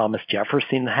ideas that Thomas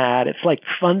Jefferson had. It's like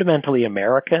fundamentally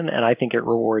American, and I think it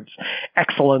rewards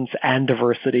excellence and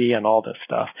diversity and all this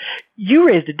stuff. You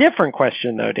raised a different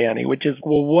question, though, Danny, which is,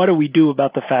 well, what do we do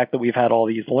about the fact that we've had all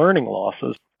these learning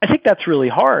losses? I think that's really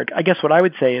hard. I guess what I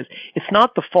would say is it's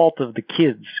not the fault of the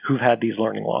kids who've had these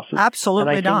learning losses.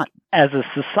 Absolutely not. As a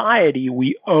society,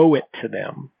 we owe it to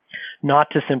them not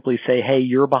to simply say, hey,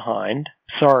 you're behind.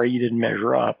 Sorry, you didn't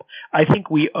measure up. I think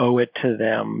we owe it to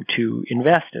them to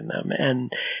invest in them. And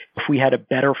if we had a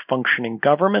better functioning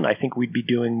government, I think we'd be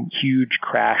doing huge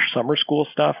crash summer school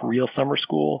stuff, real summer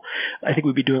school. I think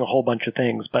we'd be doing a whole bunch of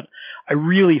things. But I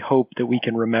really hope that we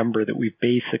can remember that we've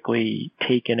basically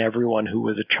taken everyone who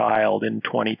was a child in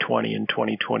 2020 and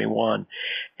 2021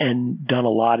 and done a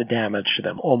lot of damage to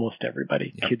them, almost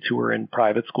everybody. Yep. Kids who were in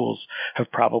private schools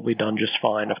have probably done just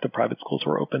fine if the private schools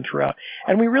were open throughout.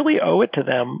 And we really owe it to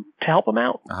them to help them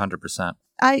out. 100%.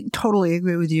 I totally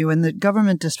agree with you. And the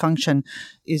government dysfunction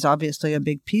is obviously a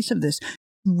big piece of this.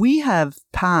 We have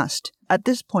passed, at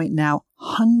this point now,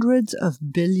 hundreds of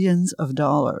billions of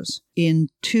dollars in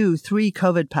 2-3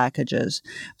 COVID packages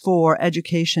for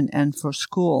education and for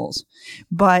schools.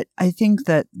 But I think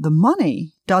that the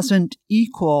money doesn't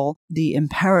equal the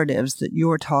imperatives that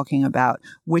you're talking about,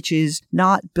 which is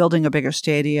not building a bigger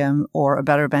stadium or a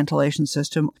better ventilation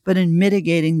system, but in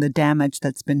mitigating the damage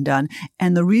that's been done.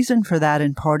 And the reason for that,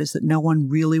 in part, is that no one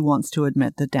really wants to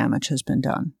admit that damage has been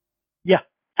done. Yeah.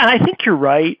 And I think you're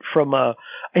right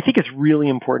I think it's really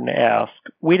important to ask,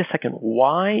 wait a second,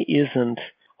 why isn't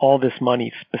all this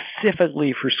money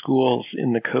specifically for schools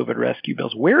in the COVID rescue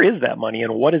bills? Where is that money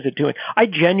and what is it doing? I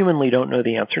genuinely don't know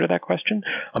the answer to that question.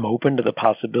 I'm open to the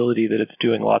possibility that it's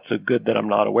doing lots of good that I'm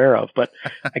not aware of, but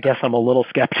I guess I'm a little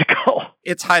skeptical.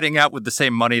 It's hiding out with the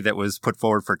same money that was put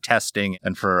forward for testing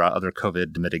and for other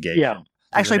COVID mitigation. Yeah.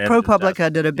 Actually,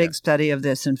 ProPublica did a big study of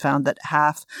this and found that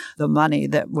half the money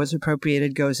that was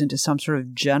appropriated goes into some sort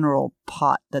of general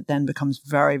pot that then becomes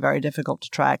very, very difficult to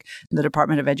track. The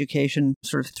Department of Education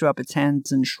sort of threw up its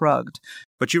hands and shrugged.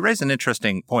 But you raise an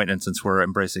interesting point, and since we're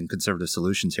embracing conservative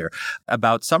solutions here,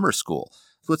 about summer school.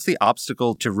 What's the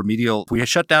obstacle to remedial? We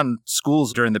shut down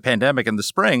schools during the pandemic in the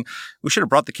spring. We should have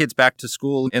brought the kids back to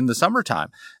school in the summertime.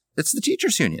 It's the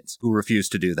teachers' unions who refuse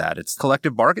to do that. It's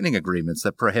collective bargaining agreements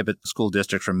that prohibit school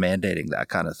districts from mandating that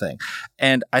kind of thing.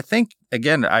 And I think,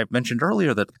 again, I mentioned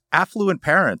earlier that affluent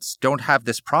parents don't have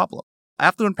this problem.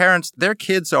 Affluent parents, their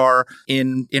kids are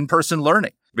in in-person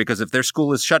learning. Because if their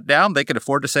school is shut down, they can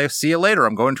afford to say, see you later,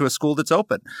 I'm going to a school that's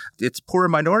open. It's poor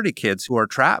minority kids who are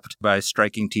trapped by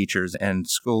striking teachers and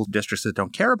school districts that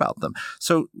don't care about them.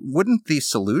 So wouldn't the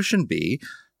solution be,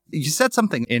 you said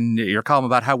something in your column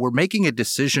about how we're making a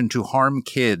decision to harm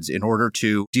kids in order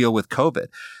to deal with COVID.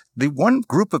 The one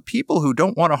group of people who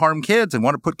don't want to harm kids and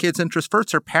want to put kids' interests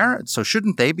first are parents. So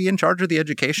shouldn't they be in charge of the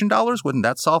education dollars? Wouldn't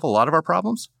that solve a lot of our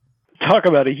problems? Talk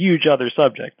about a huge other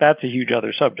subject. That's a huge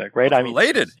other subject, right? It's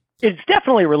related. It's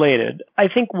definitely related. I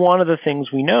think one of the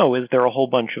things we know is there are a whole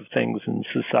bunch of things in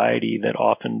society that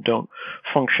often don't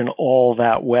function all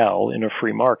that well in a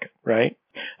free market, right?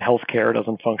 Healthcare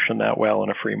doesn't function that well in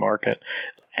a free market.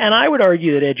 And I would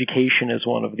argue that education is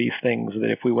one of these things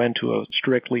that if we went to a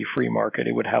strictly free market,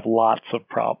 it would have lots of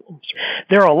problems.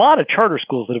 There are a lot of charter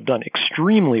schools that have done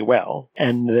extremely well,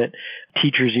 and that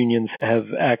teachers' unions have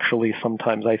actually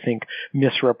sometimes, I think,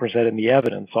 misrepresented the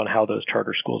evidence on how those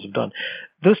charter schools have done.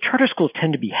 Those charter schools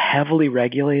tend to be heavily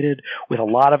regulated with a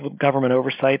lot of government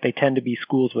oversight. They tend to be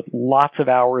schools with lots of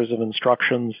hours of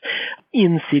instructions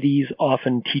in cities,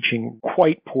 often teaching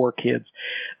quite poor kids.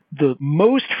 The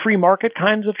most free market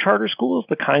kinds of charter schools,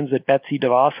 the kinds that Betsy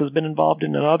DeVos has been involved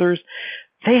in and others,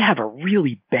 they have a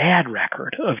really bad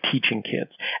record of teaching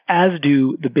kids, as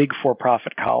do the big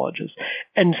for-profit colleges.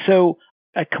 And so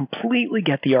I completely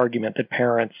get the argument that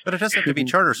parents... But it doesn't have to be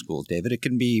charter schools, David. It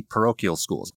can be parochial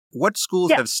schools. What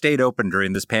schools have stayed open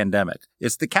during this pandemic?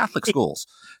 It's the Catholic schools.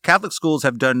 Catholic schools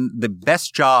have done the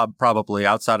best job, probably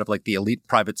outside of like the elite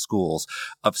private schools,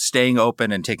 of staying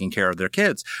open and taking care of their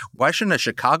kids. Why shouldn't a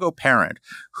Chicago parent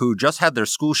who just had their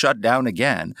school shut down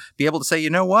again be able to say, you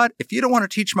know what? If you don't want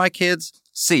to teach my kids,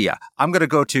 see ya. I'm going to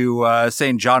go to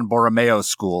St. John Borromeo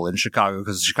School in Chicago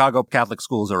because Chicago Catholic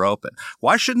schools are open.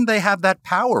 Why shouldn't they have that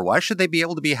power? Why should they be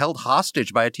able to be held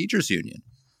hostage by a teachers union?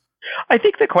 I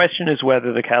think the question is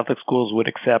whether the Catholic schools would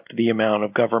accept the amount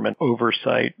of government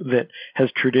oversight that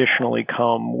has traditionally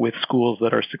come with schools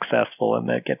that are successful and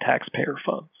that get taxpayer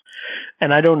funds.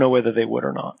 And I don't know whether they would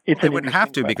or not. They wouldn't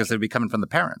have to because they'd be coming from the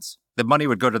parents. The money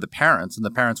would go to the parents, and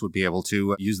the parents would be able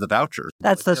to use the vouchers.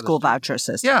 That's the school voucher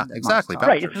system. Yeah, exactly.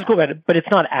 Right, it's the school voucher, but it's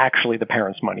not actually the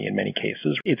parents' money in many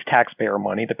cases. It's taxpayer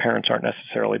money. The parents aren't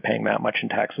necessarily paying that much in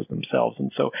taxes themselves.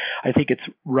 And so I think it's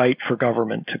right for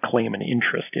government to claim an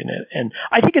interest in it. And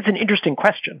I think it's an interesting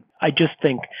question. I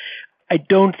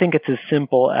don't think it's as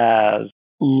simple as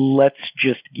let's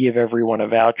just give everyone a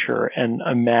voucher and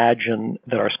imagine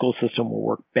that our school system will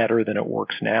work better than it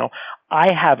works now.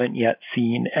 I haven't yet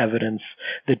seen evidence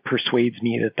that persuades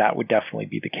me that that would definitely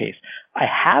be the case. I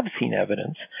have seen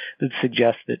evidence that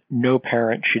suggests that no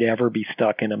parent should ever be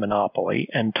stuck in a monopoly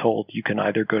and told you can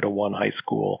either go to one high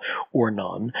school or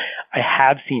none. I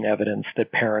have seen evidence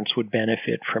that parents would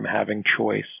benefit from having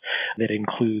choice that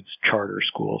includes charter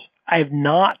schools. I have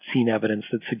not seen evidence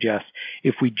that suggests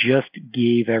if we just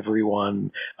gave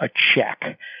everyone a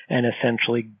check and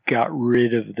essentially got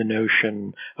rid of the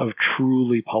notion of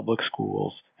truly public schools,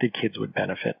 that kids would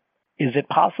benefit. Is it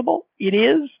possible? It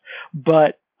is,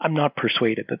 but I'm not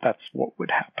persuaded that that's what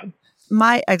would happen.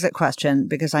 My exit question,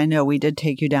 because I know we did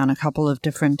take you down a couple of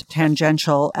different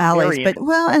tangential alleys,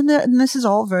 and this is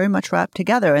all very much wrapped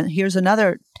together. And here's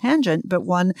another tangent, but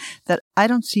one that I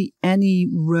don't see any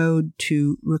road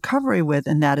to recovery with,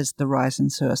 and that is the rise in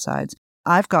suicides.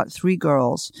 I've got 3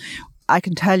 girls. I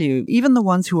can tell you, even the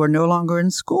ones who are no longer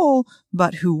in school,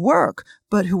 but who work,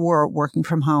 but who were working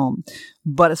from home,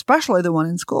 but especially the one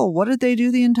in school, what did they do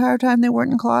the entire time they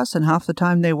weren't in class? And half the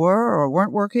time they were or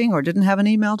weren't working or didn't have an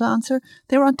email to answer,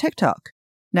 they were on TikTok.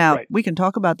 Now, We can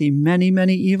talk about the many,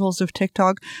 many evils of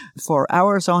TikTok for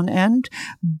hours on end,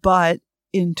 but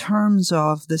in terms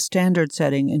of the standard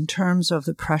setting, in terms of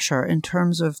the pressure, in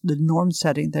terms of the norm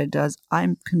setting that it does,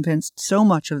 I'm convinced so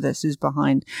much of this is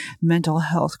behind mental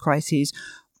health crises.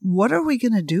 What are we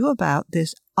going to do about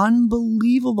this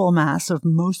unbelievable mass of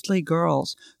mostly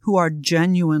girls who are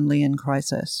genuinely in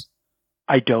crisis?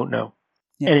 I don't know.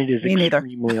 Yeah, and it is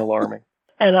extremely alarming.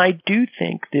 And I do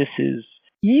think this is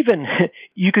even,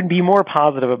 you can be more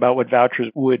positive about what vouchers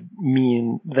would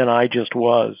mean than I just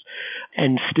was,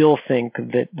 and still think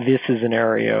that this is an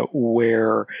area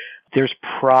where there's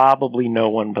probably no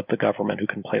one but the government who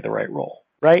can play the right role,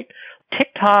 right?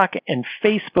 TikTok and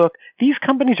Facebook, these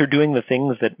companies are doing the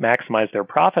things that maximize their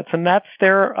profits, and that's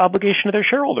their obligation to their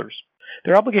shareholders.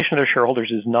 Their obligation to their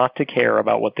shareholders is not to care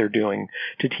about what they're doing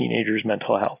to teenagers'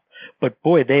 mental health. But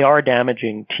boy, they are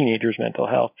damaging teenagers' mental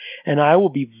health. And I will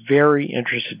be very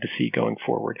interested to see going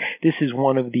forward. This is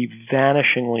one of the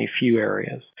vanishingly few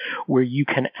areas where you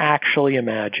can actually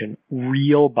imagine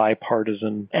real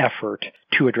bipartisan effort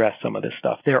to address some of this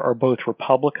stuff. There are both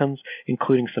Republicans,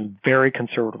 including some very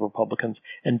conservative Republicans,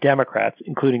 and Democrats,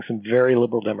 including some very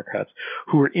liberal Democrats,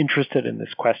 who are interested in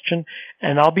this question.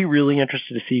 And I'll be really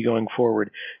interested to see going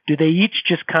forward. Do they each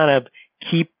just kind of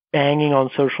keep banging on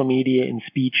social media in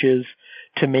speeches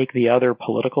to make the other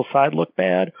political side look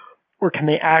bad? Or can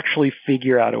they actually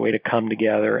figure out a way to come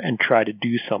together and try to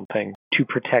do something to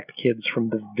protect kids from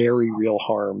the very real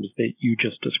harms that you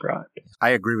just described? I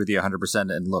agree with you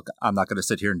 100%. And look, I'm not going to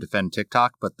sit here and defend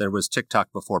TikTok, but there was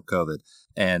TikTok before COVID.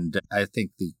 And I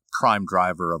think the prime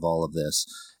driver of all of this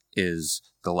is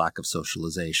the lack of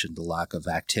socialization, the lack of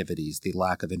activities, the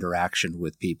lack of interaction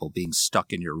with people, being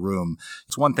stuck in your room.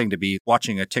 It's one thing to be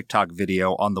watching a TikTok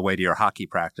video on the way to your hockey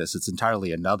practice. It's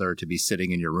entirely another to be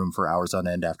sitting in your room for hours on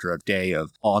end after a day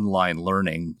of online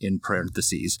learning, in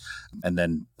parentheses, and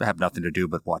then have nothing to do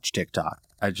but watch TikTok.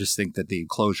 I just think that the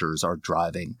closures are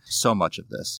driving so much of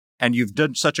this. And you've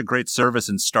done such a great service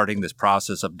in starting this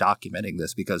process of documenting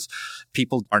this because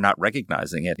people are not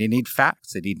recognizing it. They need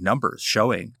facts. They need numbers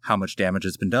showing how much damage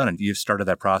has been done. And you've started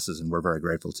that process, and we're very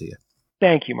grateful to you.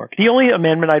 Thank you, Mark. The only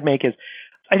amendment I'd make is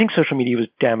I think social media was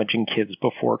damaging kids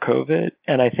before COVID,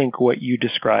 and I think what you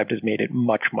described has made it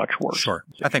much, much worse. Sure.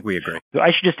 I think we agree. So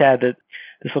I should just add that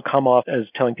this will come off as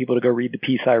telling people to go read the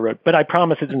piece I wrote, but I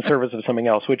promise it's in service of something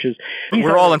else, which is...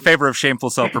 We're all in favor of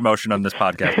shameful self-promotion on this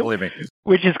podcast, believe me.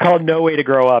 Which is called No Way to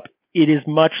Grow Up. It is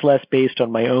much less based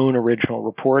on my own original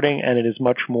reporting, and it is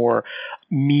much more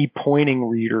me pointing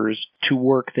readers to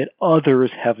work that others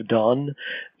have done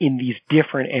in these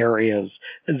different areas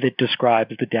that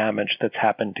describes the damage that's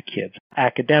happened to kids.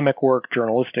 Academic work,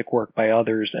 journalistic work by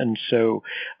others. And so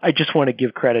I just want to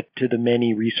give credit to the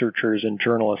many researchers and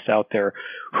journalists out there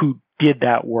who did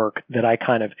that work that I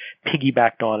kind of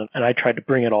piggybacked on, and I tried to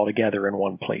bring it all together in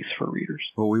one place for readers.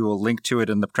 Well, we will link to it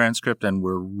in the transcript, and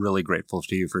we're really grateful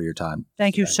to you for your time.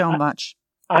 Thank you so much.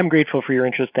 I'm grateful for your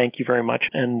interest. Thank you very much.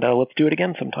 And let's do it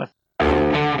again sometime.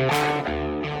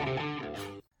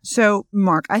 So,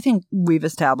 Mark, I think we've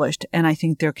established, and I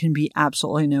think there can be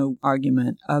absolutely no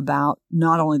argument about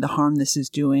not only the harm this is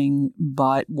doing,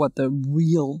 but what the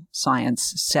real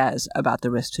science says about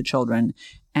the risk to children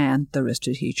and the risk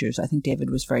to teachers. I think David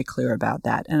was very clear about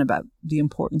that and about the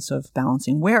importance of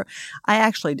balancing. Where I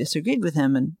actually disagreed with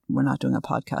him, and we're not doing a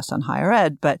podcast on higher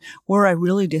ed, but where I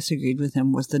really disagreed with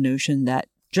him was the notion that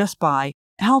just by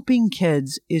helping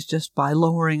kids is just by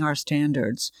lowering our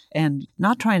standards and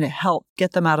not trying to help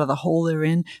get them out of the hole they're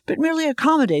in, but merely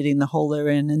accommodating the hole they're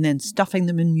in and then stuffing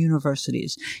them in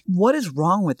universities. What is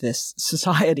wrong with this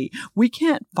society? We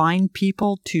can't find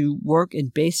people to work in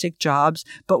basic jobs,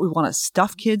 but we want to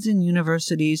stuff kids in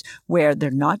universities where they're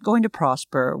not going to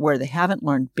prosper, where they haven't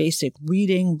learned basic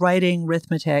reading, writing,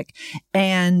 arithmetic,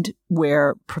 and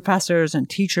where professors and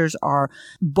teachers are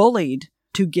bullied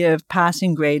to give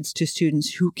passing grades to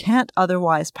students who can't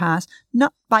otherwise pass,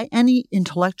 not by any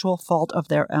intellectual fault of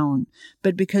their own,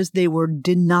 but because they were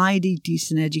denied a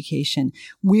decent education.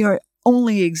 We are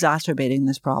only exacerbating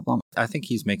this problem. I think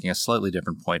he's making a slightly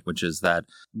different point, which is that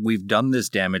we've done this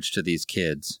damage to these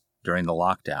kids during the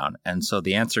lockdown. And so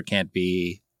the answer can't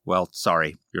be, well,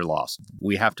 sorry, you're lost.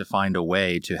 We have to find a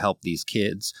way to help these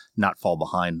kids not fall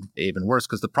behind even worse,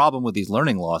 because the problem with these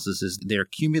learning losses is they're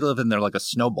cumulative and they're like a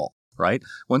snowball. Right?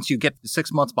 Once you get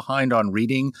 6 months behind on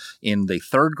reading in the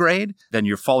 3rd grade, then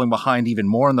you're falling behind even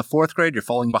more in the 4th grade. You're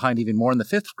falling behind even more in the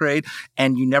 5th grade,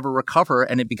 and you never recover.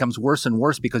 And it becomes worse and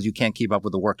worse because you can't keep up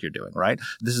with the work you're doing. Right?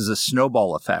 This is a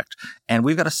snowball effect, and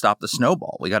we've got to stop the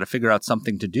snowball. We got to figure out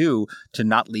something to do to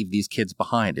not leave these kids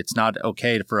behind. It's not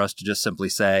okay for us to just simply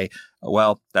say,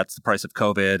 well, that's the price of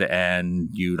COVID, and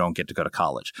you don't get to go to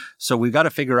college. So we've got to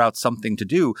figure out something to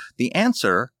do. The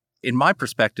answer, in my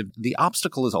perspective, the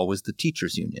obstacle is always the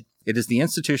teachers' union. It is the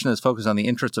institution that's focused on the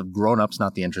interests of grown-ups,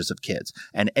 not the interests of kids.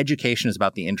 And education is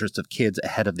about the interests of kids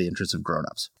ahead of the interests of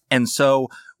grown-ups. And so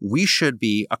we should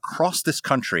be, across this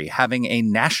country, having a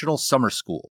national summer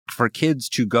school for kids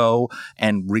to go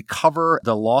and recover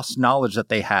the lost knowledge that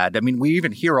they had. I mean, we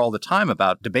even hear all the time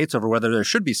about debates over whether there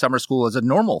should be summer school as a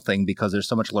normal thing because there's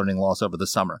so much learning loss over the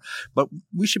summer. But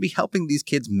we should be helping these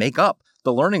kids make up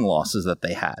the learning losses that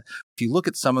they had. If you look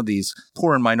at some of these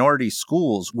poor and minority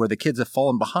schools where the kids have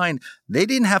fallen behind, they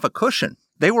didn't have a cushion.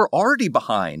 They were already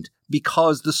behind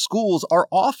because the schools are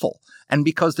awful and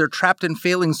because they're trapped in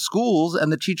failing schools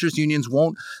and the teachers' unions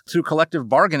won't, through collective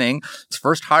bargaining, it's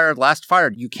first hired, last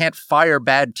fired. You can't fire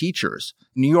bad teachers.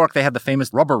 In New York, they had the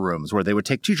famous rubber rooms where they would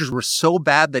take teachers who were so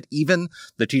bad that even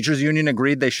the teachers' union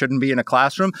agreed they shouldn't be in a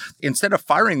classroom. Instead of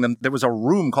firing them, there was a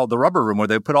room called the rubber room where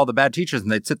they would put all the bad teachers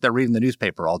and they'd sit there reading the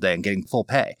newspaper all day and getting full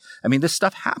pay. I mean, this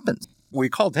stuff happens. We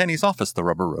called Danny's office the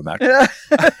rubber room, actually.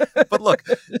 But look,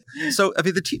 so I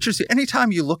mean, the teachers,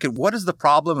 anytime you look at what is the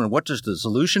problem and what does the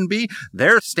solution be,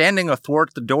 they're standing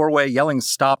athwart the doorway yelling,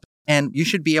 stop. And you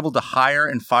should be able to hire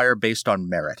and fire based on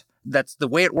merit. That's the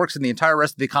way it works in the entire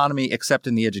rest of the economy, except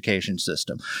in the education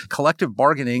system. Collective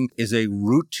bargaining is a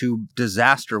route to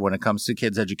disaster when it comes to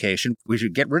kids' education. We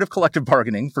should get rid of collective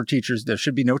bargaining for teachers. There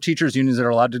should be no teachers' unions that are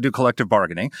allowed to do collective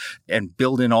bargaining and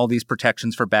build in all these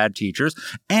protections for bad teachers.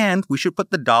 And we should put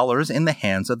the dollars in the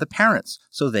hands of the parents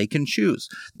so they can choose.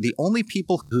 The only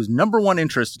people whose number one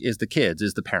interest is the kids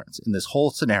is the parents in this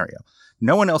whole scenario.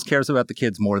 No one else cares about the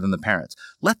kids more than the parents.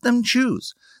 Let them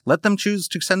choose. Let them choose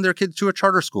to send their kids to a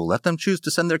charter school. Let them choose to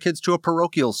send their kids to a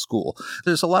parochial school.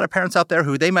 There's a lot of parents out there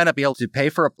who they might not be able to pay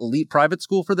for an elite private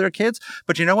school for their kids.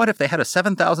 But you know what? If they had a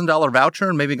 $7,000 voucher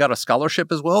and maybe got a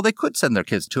scholarship as well, they could send their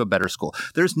kids to a better school.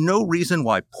 There's no reason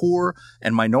why poor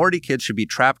and minority kids should be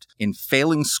trapped in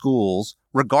failing schools,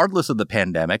 regardless of the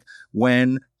pandemic,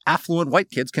 when affluent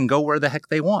white kids can go where the heck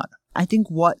they want. I think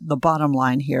what the bottom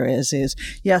line here is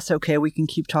yes, okay, we can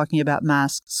keep talking about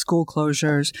masks, school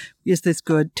closures. Is this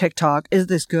good? TikTok. Is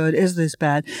this good? Is this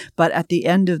bad? But at the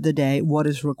end of the day, what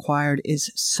is required is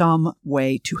some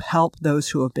way to help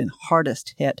those who have been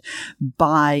hardest hit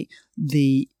by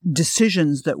the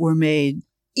decisions that were made,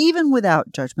 even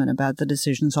without judgment about the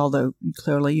decisions, although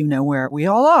clearly you know where we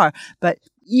all are. But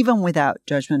even without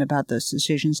judgment about those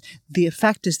decisions, the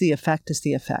effect is the effect is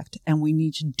the effect, and we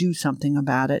need to do something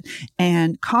about it.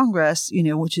 And Congress,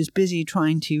 which is busy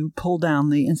trying to pull down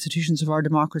the institutions of our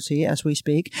democracy as we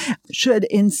speak, should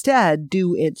instead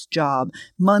do its job.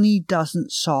 Money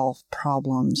doesn't solve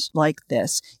problems like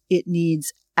this. It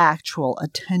needs actual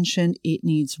attention. It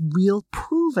needs real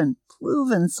proven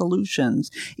solutions.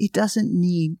 It doesn't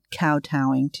need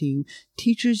kowtowing to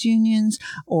teachers' unions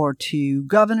or to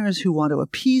governors who want to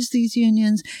appease these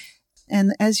unions.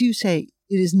 And as you say,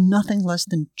 It is nothing less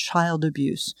than child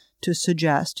abuse to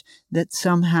suggest that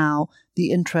somehow the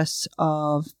interests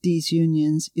of these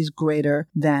unions is greater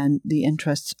than the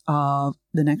interests of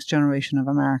the next generation of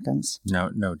Americans.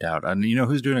 No doubt. And you know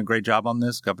who's doing a great job on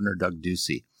this? Governor Doug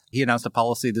Ducey. He announced a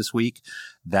policy this week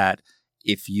that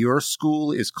if your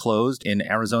school is closed in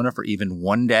Arizona for even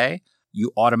one day, you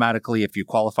automatically, if you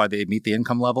qualify, they meet the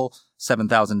income level,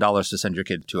 $7,000 to send your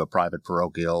kid to a private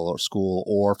parochial or school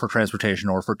or for transportation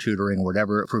or for tutoring or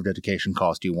whatever approved education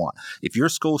cost you want. If your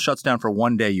school shuts down for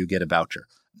one day, you get a voucher.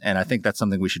 And I think that's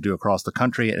something we should do across the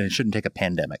country, and it shouldn't take a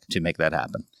pandemic to make that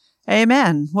happen.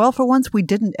 Amen. Well, for once, we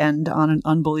didn't end on an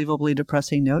unbelievably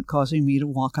depressing note, causing me to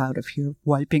walk out of here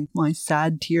wiping my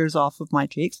sad tears off of my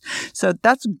cheeks. So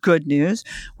that's good news.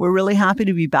 We're really happy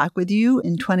to be back with you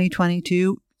in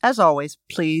 2022. As always,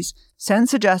 please send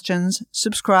suggestions,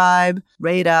 subscribe,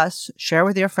 rate us, share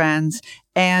with your friends.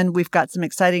 And we've got some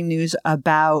exciting news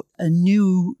about a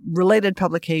new related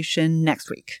publication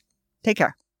next week. Take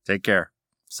care. Take care.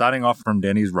 Signing off from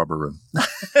Danny's Rubber Room.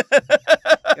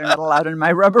 You're not allowed in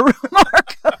my rubber room,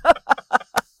 Mark.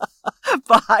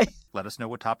 Bye. Let us know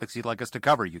what topics you'd like us to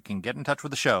cover. You can get in touch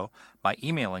with the show by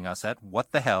emailing us at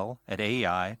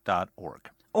whatthehell@aei.org.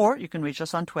 Or you can reach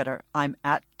us on Twitter. I'm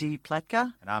at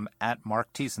 @dpletka. And I'm at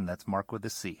Mark Thiessen. That's Mark with a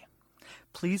C.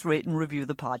 Please rate and review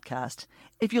the podcast.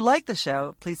 If you like the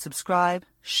show, please subscribe,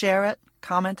 share it,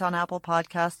 comment on Apple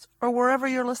Podcasts, or wherever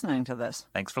you're listening to this.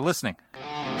 Thanks for listening.